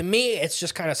 Yeah. To me, it's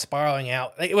just kind of spiraling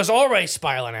out. It was already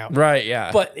spiraling out. Right.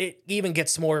 Yeah. But it even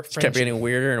gets more. Kept getting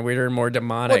weirder and weirder and more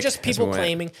demonic. Well, just people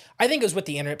claiming. I think it was with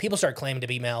the internet. People started claiming to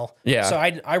be Mel. Yeah. So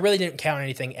I really didn't count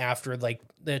anything after the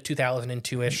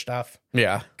 2002-ish stuff.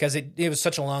 Yeah. Because it was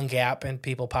such a long gap and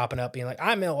people popping up being like,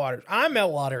 I'm Mel Waters. I'm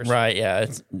Mel Waters. Right. Yeah.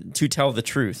 It's to tell the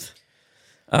truth.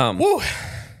 Woo.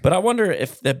 But I wonder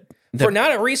if for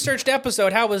not a researched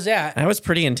episode, how was that? That was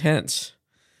pretty intense.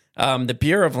 The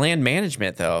Bureau of Land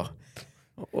Management, though.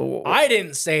 I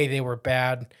didn't say they were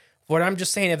bad. What I'm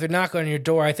just saying, if they're knocking on your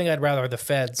door, I think I'd rather the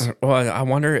feds. Well, I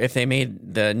wonder if they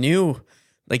made the new,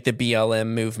 the BLM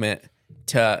movement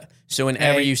so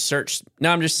whenever you search,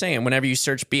 no, I'm just saying, whenever you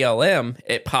search BLM,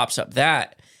 it pops up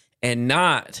that and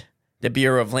not the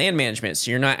Bureau of Land Management.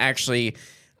 So you're not actually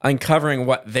uncovering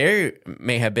what they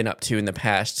may have been up to in the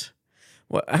past.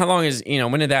 How long is,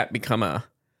 when did that become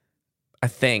a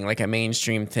thing, like a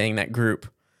mainstream thing, that group,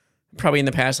 probably in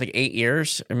the past like 8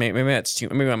 years. Or maybe that's too.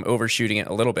 Maybe I'm overshooting it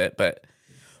a little bit, but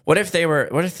what if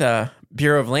the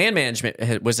Bureau of Land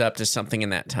Management was up to something in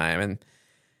that time, and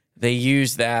they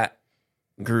used that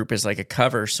group as like a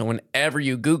cover, so whenever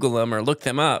you Google them or look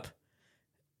them up,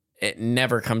 it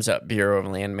never comes up Bureau of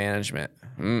Land Management.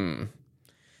 There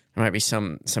might be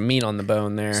some meat on the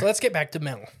bone there. So let's get back to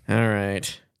Mel. All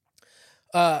right.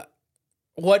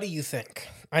 What do you think?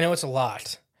 I know it's a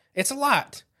lot. It's a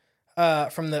lot.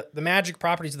 From the magic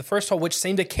properties of the first hole, which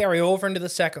seemed to carry over into the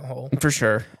second hole. For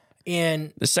sure.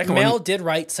 And the second Mel one did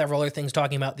write several other things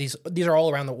talking about these. These are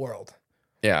all around the world.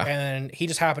 Yeah. And he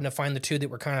just happened to find the two that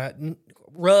were kind of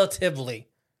relatively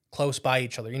close by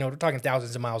each other. You know, we're talking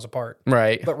thousands of miles apart.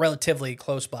 Right. But relatively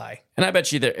close by. And I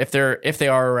bet you that if they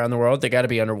are around the world, they got to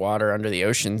be underwater, under the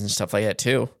oceans and stuff like that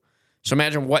too. So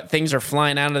imagine what things are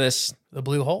flying out of this. The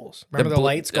blue holes. Remember the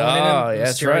lights going in them? Yeah,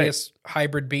 that's right. Mysterious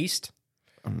hybrid beast.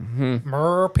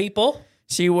 Mer people.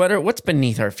 See, what's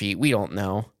beneath our feet? We don't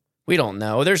know. We don't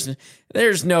know.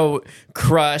 There's no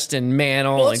crust and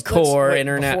mantle and core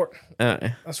internet.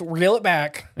 Let's reel it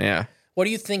back. Yeah. What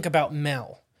do you think about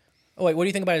Mel? Oh, wait, what do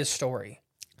you think about his story?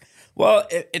 Well,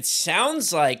 it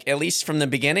sounds like, at least from the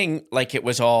beginning, like it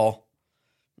was all,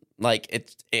 like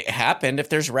it happened. If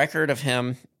there's record of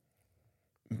him,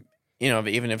 you know,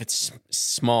 even if it's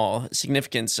small,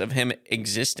 significance of him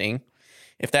existing,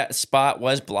 if that spot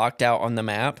was blocked out on the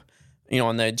map, you know,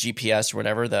 on the GPS or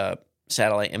whatever, the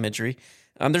satellite imagery,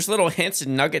 there's little hints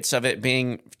and nuggets of it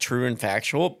being true and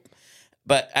factual.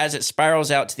 But as it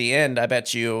spirals out to the end, I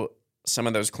bet you some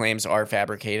of those claims are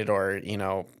fabricated or, you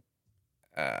know,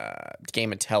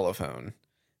 game of telephone,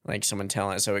 like someone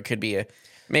telling it. So it could be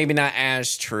maybe not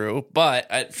as true,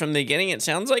 but from the beginning, it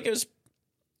sounds like it was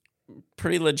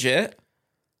pretty legit.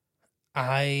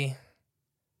 I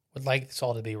would like this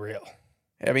all to be real.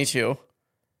 Yeah, me too.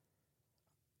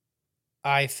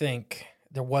 I think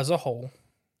there was a hole.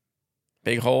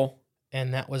 Big hole?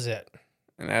 And that was it.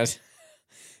 And that was...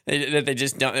 They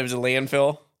just dumped... It was a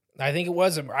landfill? I think it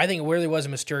was. I think it really was a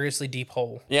mysteriously deep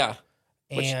hole. Yeah.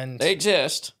 And they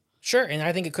exist. Sure, and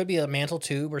I think it could be a mantle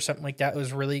tube or something like that. It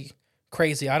was really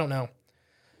crazy. I don't know.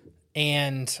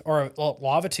 Or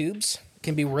lava tubes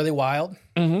can be really wild.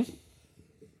 Mm-hmm.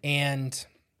 And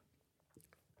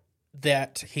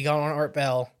that he got on Art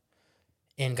Bell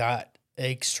and got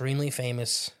extremely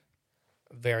famous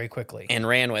very quickly. And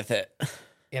ran with it.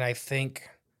 And I think,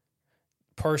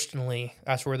 personally,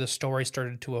 that's where the story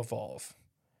started to evolve.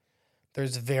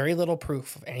 There's very little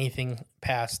proof of anything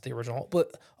past the original hole,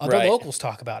 but other locals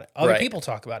talk about it. Other people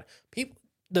talk about it.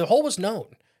 The hole was known.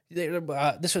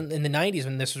 This one in the 90s,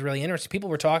 when this was really interesting, people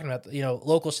were talking about, you know,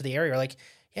 locals to the area are like,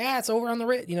 yeah, it's over on the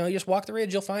ridge. You know, you just walk the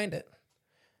ridge, you'll find it.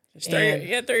 Just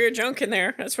throw your junk in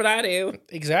there. That's what I do.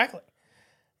 Exactly.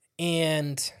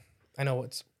 And I know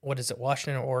what is it,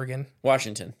 Washington or Oregon?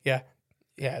 Washington. Yeah.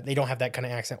 Yeah, they don't have that kind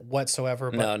of accent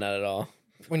whatsoever. But no, not at all.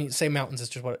 When you say mountains, it's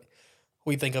just what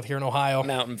we think of here in Ohio.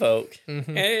 Mountain folk.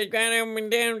 Mm-hmm. Hey, going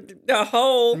down the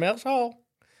hole. Mel's hole.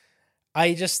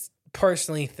 I just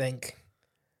personally think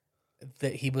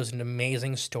that he was an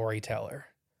amazing storyteller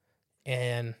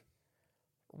and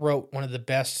wrote one of the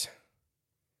best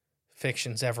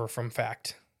fictions ever from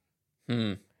fact.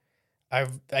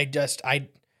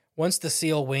 Once the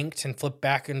seal winked and flipped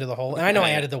back into the hole, and I know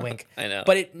I added the wink. I know.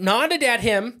 But it nodded at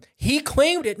him. He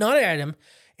claimed it nodded at him.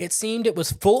 It seemed it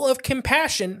was full of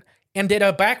compassion and did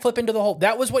a backflip into the hole.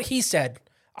 That was what he said.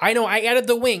 I know I added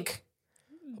the wink,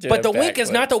 but the wink is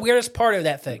not the weirdest part of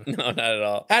that thing. No, not at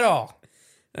all. At all.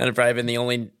 That'd have probably been the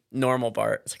only normal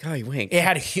part. It's like, oh, he winked. It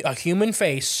had a human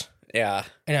face. Yeah.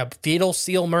 And a fetal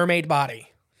seal mermaid body.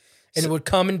 And it would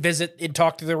come and visit and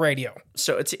talk to the radio.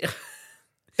 So it's...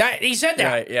 He said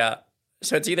that. Right, yeah.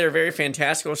 So it's either a very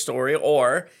fantastical story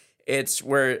or it's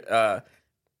where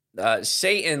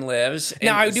Satan lives.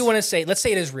 Now, I do want to say, let's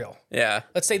say it is real. Yeah.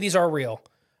 Let's say these are real.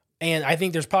 And I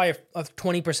think there's probably a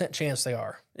 20% chance they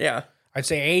are. Yeah. I'd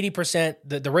say 80%,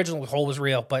 the original hole was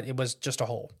real, but it was just a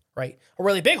hole, right? A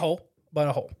really big hole, but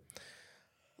a hole.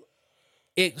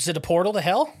 Is it a portal to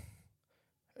hell?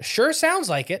 Sure sounds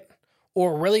like it.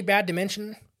 Or a really bad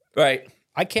dimension. Right.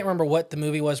 I can't remember what the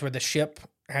movie was where the ship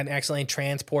had accidentally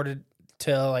transported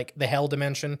to like the hell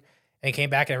dimension and it came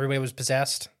back and everybody was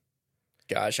possessed.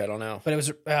 Gosh, I don't know. But it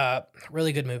was a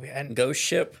really good movie. And Ghost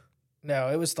Ship? No,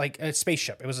 it was like a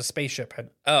spaceship. It was a spaceship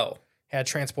had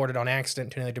transported on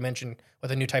accident to another dimension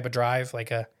with a new type of drive,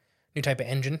 like a new type of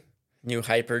engine. New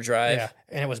hyperdrive? Yeah,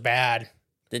 and it was bad.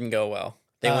 Didn't go well.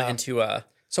 They went into a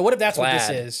So what if that's plaid. what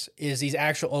this is these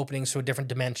actual openings to a different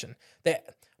dimension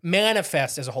that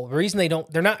manifest as a whole. The reason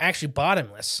they're not actually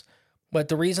bottomless. But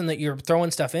the reason that you're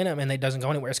throwing stuff in them and it doesn't go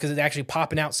anywhere is because it's actually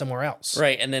popping out somewhere else.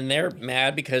 Right, and then they're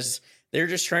mad because they're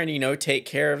just trying to, take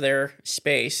care of their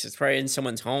space. It's probably in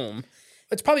someone's home.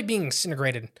 It's probably being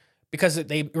incinerated because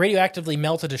they radioactively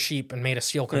melted a sheep and made a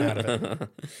seal come out of it.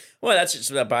 Well, that's just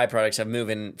the byproducts of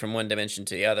moving from one dimension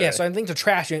to the other. Yeah, so I think the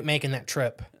trash ain't making that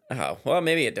trip. Oh, well,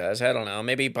 maybe it does. I don't know.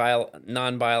 Maybe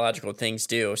non-biological things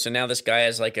do. So now this guy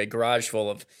has like a garage full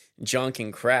of junk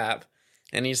and crap.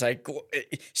 And he's like,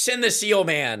 send the seal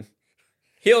man.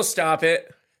 He'll stop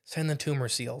it. Send the tumor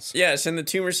seals. Yeah, send the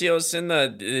tumor seals, send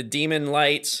the demon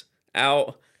lights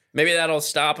out. Maybe that'll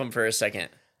stop him for a second.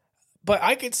 But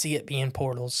I could see it being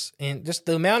portals and just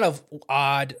the amount of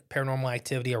odd paranormal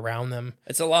activity around them.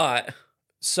 It's a lot.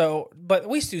 So, but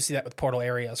we do see that with portal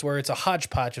areas where it's a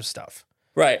hodgepodge of stuff.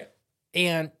 Right.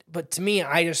 But to me,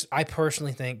 I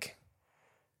personally think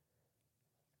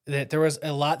that there was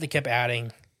a lot that kept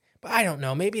adding. But I don't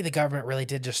know. Maybe the government really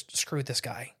did just screw this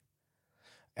guy.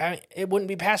 I mean, it wouldn't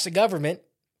be past the government.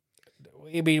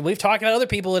 I mean, we've talked about other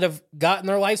people that have gotten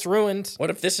their lives ruined.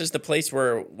 What if this is the place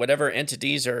where whatever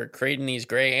entities are creating these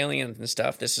gray aliens and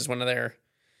stuff, this is one of their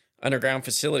underground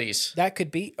facilities? That could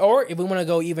be. Or if we want to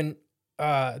go even,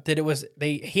 that it was,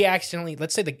 he accidentally,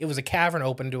 let's say it was a cavern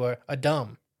open to a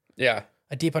dome. Yeah.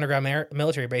 A deep underground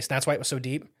military base. And that's why it was so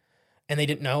deep. And they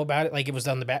didn't know about it. Like it was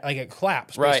on the back, like it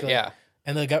collapsed. Right, yeah.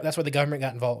 And that's why the government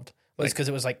got involved. Was because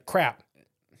it was like crap.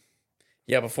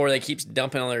 Yeah, before they keep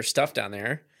dumping all their stuff down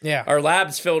there. Yeah. Our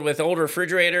lab's filled with old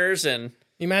refrigerators and...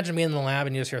 You imagine being in the lab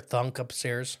and you just hear thunk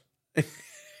upstairs. Yeah.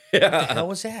 What the hell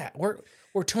was that? We're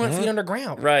 200 feet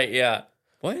underground. Right, yeah.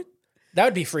 What? That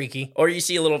would be freaky. Or you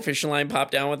see a little fishing line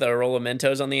pop down with a roll of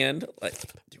Mentos on the end. Like,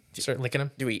 Start licking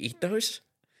them. do we eat those?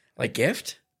 Like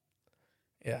gift?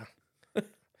 Yeah.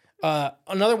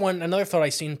 Another thought I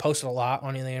seen posted a lot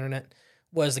on the internet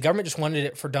was the government just wanted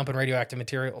it for dumping radioactive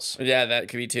materials. Yeah, that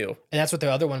could be too. And that's what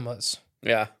the other one was.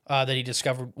 Yeah. That he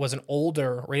discovered was an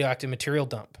older radioactive material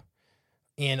dump.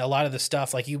 And a lot of the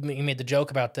stuff, like you made the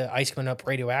joke about the ice coming up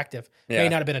radioactive, may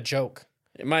not have been a joke.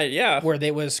 It might, yeah. Where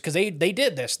because they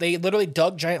did this. They literally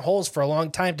dug giant holes for a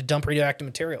long time to dump radioactive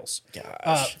materials.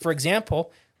 Gosh. For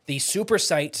example, the super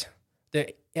site,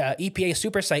 the EPA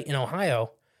super site in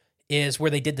Ohio, is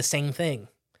where they did the same thing.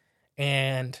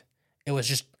 And it was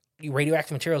just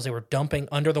radioactive materials they were dumping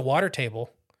under the water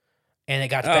table, and it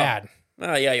got bad.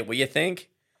 Oh, yeah. What you think?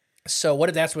 So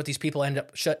that's what these people end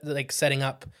up setting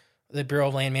up the Bureau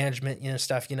of Land Management,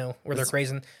 stuff, where they're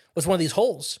crazy, was one of these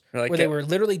holes where they were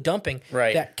literally dumping.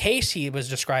 Right. That case he was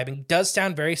describing does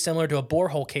sound very similar to a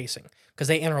borehole casing because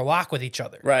they interlock with each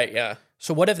other. Right, yeah.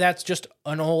 So what if that's just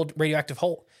an old radioactive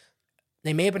hole?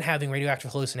 They may have been having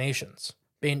radioactive hallucinations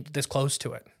being this close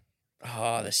to it.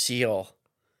 Oh, the seal.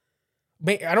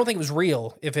 I don't think it was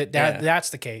real if that's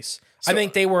the case. So, I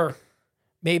think they were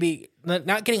maybe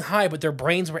not getting high, but their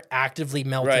brains were actively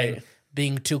melting,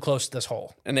 being too close to this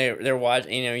hole. And they're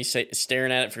watching, he's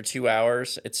staring at it for 2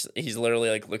 hours. He's literally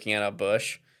like looking at a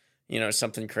bush,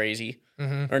 something crazy.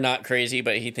 Or not crazy,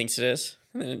 but he thinks it is.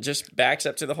 And it just backs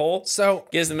up to the hole. So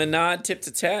gives them a nod, tip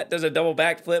to tat, does a double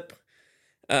backflip,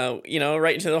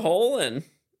 right into the hole and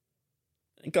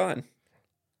gone.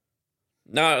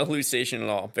 Not a hallucination at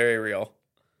all. Very real.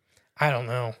 I don't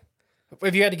know.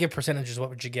 If you had to give percentages, what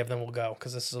would you give them? We'll go,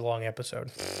 because this is a long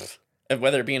episode.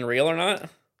 Whether it being real or not?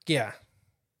 Yeah.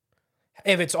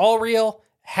 If it's all real,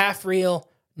 half real,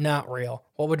 not real,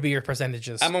 what would be your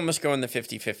percentages? I'm almost going the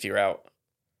 50-50 route.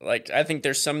 Like, I think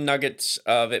there's some nuggets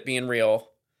of it being real.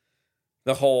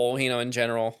 The whole, in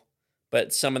general.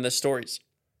 But some of the stories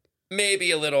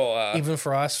maybe a little... even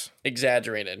for us?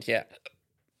 Exaggerated, yeah.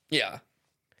 Yeah.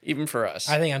 Even for us.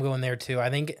 I think I'm going there too. I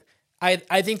think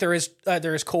there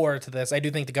is core to this. I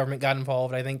do think the government got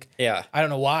involved. I think I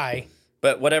don't know why.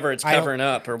 But whatever it's covering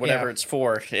up or whatever it's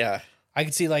for, yeah. I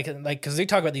could see like because they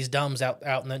talk about these dumbs out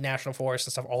in the national forest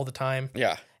and stuff all the time.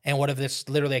 Yeah. And what if this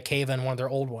literally a cave in one of their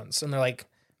old ones? And they're like,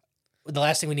 the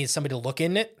last thing we need is somebody to look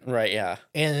in it. Right, yeah.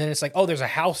 And then it's like, oh, there's a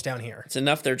house down here. It's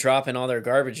enough they're dropping all their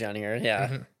garbage down here, yeah.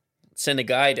 Mm-hmm. Send a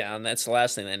guy down. That's the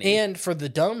last thing they need. And for the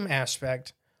dumb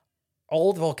aspect,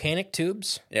 old volcanic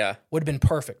tubes would have been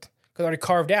perfect because they're already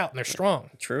carved out and they're strong.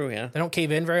 True, yeah. They don't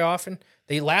cave in very often.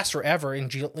 They last forever in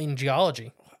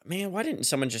geology. Man, why didn't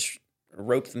someone just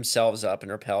rope themselves up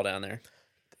and rappel down there?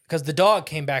 Because the dog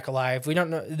came back alive. We don't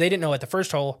know. They didn't know at the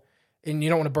first hole, and you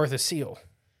don't want to birth a seal.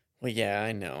 Well, yeah,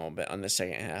 I know, but on the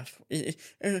second half,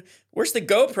 where's the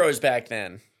GoPros back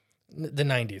then? The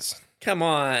 90s. Come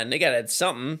on, they got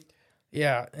something.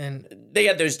 Yeah, and they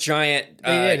had those giant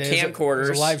camcorders. It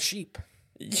was a live sheep.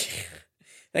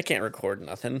 That can't record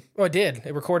nothing. Well, it did.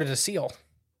 It recorded a seal.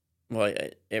 Well,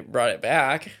 it brought it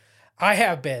back. I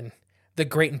have been the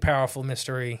great and powerful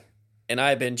mystery. And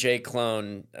I've been Jay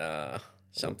Clone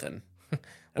something.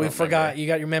 We forgot. You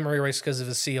got your memory erased because of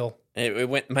a seal. It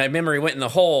went. My memory went in the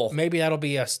hole. Maybe that'll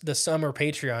be the summer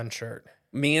Patreon shirt.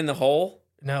 Me in the hole?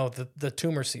 No, the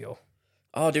tumor seal.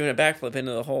 Oh, doing a backflip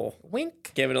into the hole.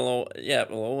 Wink. Give it a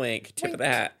little wink. Tip of the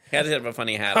hat. Had to have a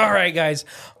funny hat. All right, guys.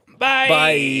 Bye.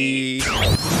 Bye.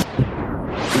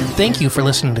 Thank you for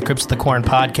listening to Crips of the Corn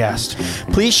podcast.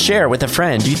 Please share with a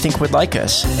friend you think would like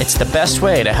us. It's the best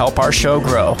way to help our show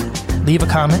grow. Leave a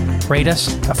comment, rate us,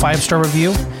 a 5-star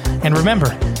review, and remember,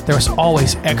 there is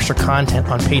always extra content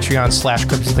on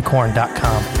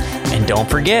patreon.com/cripsofthecorn.com. And don't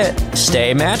forget,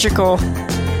 stay magical.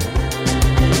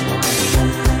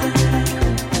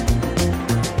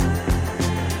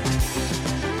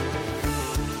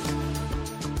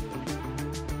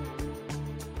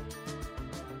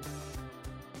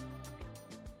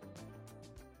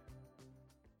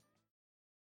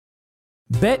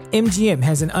 BetMGM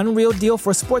has an unreal deal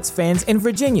for sports fans in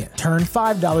Virginia. Turn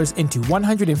 $5 into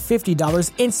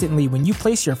 $150 instantly when you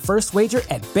place your first wager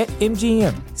at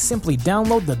BetMGM. Simply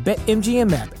download the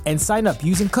BetMGM app and sign up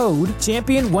using code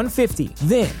Champion150.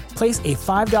 Then, place a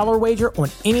 $5 wager on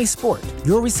any sport.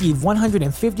 You'll receive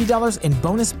 $150 in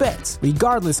bonus bets,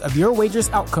 regardless of your wager's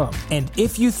outcome. And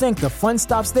if you think the fun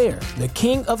stops there, the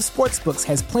king of sportsbooks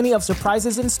has plenty of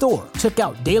surprises in store. Check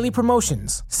out daily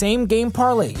promotions, same-game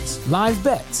parlays, live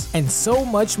bets, and so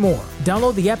much more.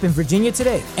 Download the app in Virginia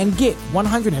today and get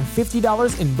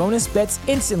 $150 in bonus bets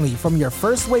instantly from your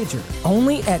first wager.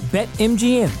 Only at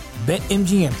BetMGM.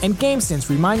 BetMGM and GameSense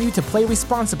remind you to play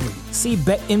responsibly. See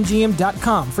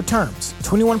BetMGM.com for terms.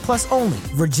 21 plus only.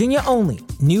 Virginia only.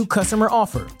 New customer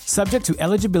offer. Subject to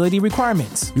eligibility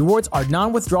requirements. Rewards are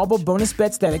non-withdrawable bonus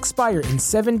bets that expire in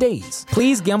 7 days.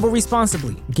 Please gamble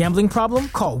responsibly. Gambling problem?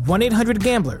 Call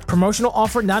 1-800-GAMBLER. Promotional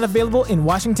offer not available in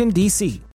Washington, D.C.